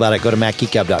simple about it, go to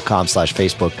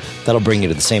MacGeekGab.com/Facebook. That'll bring you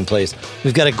to the same place.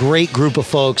 We've got a great group of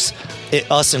folks,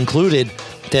 us included,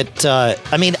 that,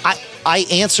 I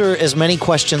answer as many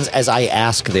questions as I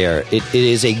ask there. It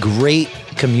is a great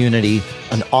community,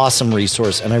 an awesome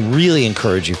resource, and I really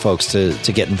encourage you folks to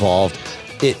get involved.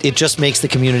 It just makes the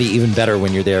community even better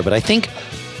when you're there. But I think,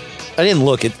 I didn't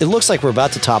look, it looks like we're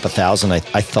about to top 1,000, I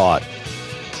thought.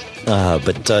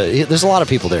 But there's a lot of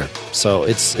people there. So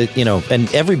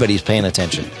and everybody's paying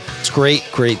attention. It's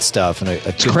great stuff. And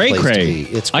it's cray-cray.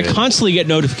 It's I constantly get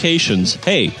notifications.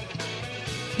 Hey,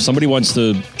 somebody wants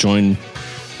to join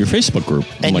your Facebook group.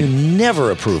 And you never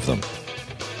approve them.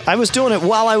 I was doing it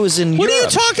while I was in What Europe. are you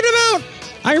talking about?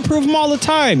 I approve them all the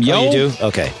time, yo. Oh, you do?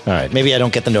 Okay. All right. Maybe I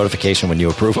don't get the notification when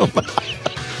you approve them.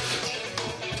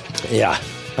 Yeah.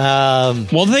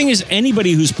 Well, the thing is,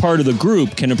 anybody who's part of the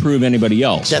group can approve anybody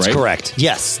else. That's right? correct.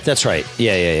 Yes, that's right.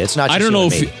 Yeah. It's not. Just I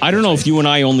don't know if you and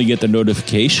I only get the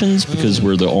notifications because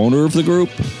we're the owner of the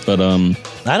group, but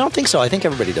I don't think so. I think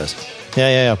everybody does.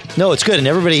 Yeah. No, it's good, and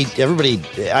everybody.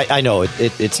 I know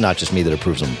it's not just me that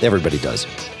approves them. Everybody does.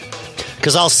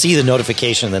 Because I'll see the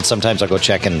notification, and then sometimes I'll go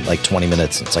check in like 20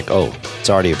 minutes. It's like, oh, it's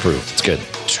already approved. It's good.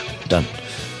 Done.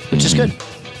 Which is good.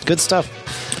 Good stuff.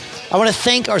 I want to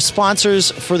thank our sponsors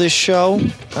for this show.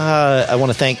 I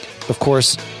want to thank, of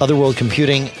course, Otherworld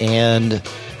Computing and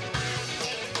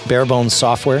Barebones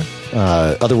Software.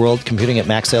 Otherworld Computing at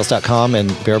MacSales.com and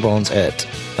Barebones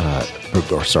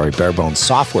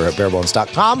Software at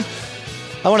Barebones.com.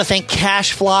 I want to thank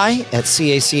Cashfly at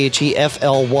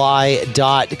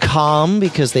CACHEFLY.com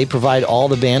because they provide all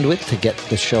the bandwidth to get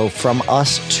the show from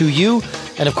us to you.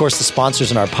 And, of course, the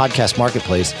sponsors in our podcast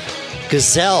marketplace,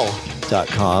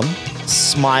 Gazelle.com,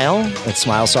 Smile at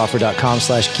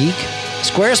smilesoftware.com/geek,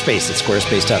 Squarespace at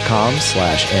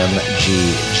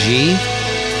squarespace.com/MGG,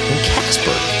 and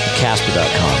Casper at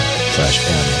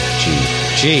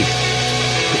casper.com/MGG.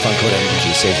 Coupon code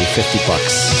MGG saves you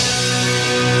 $50.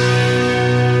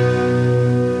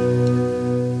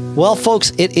 Well,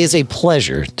 folks, it is a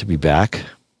pleasure to be back.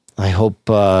 I hope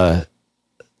I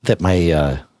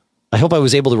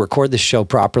was able to record this show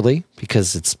properly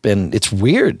because it's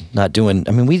weird not doing.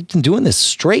 I mean, we've been doing this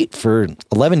straight for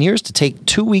 11 years. To take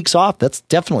 2 weeks off, that's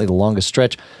definitely the longest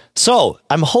stretch. So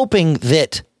I'm hoping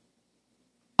that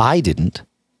I didn't,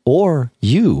 or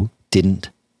you didn't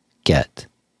get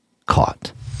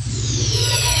caught.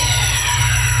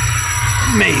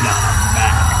 Made up.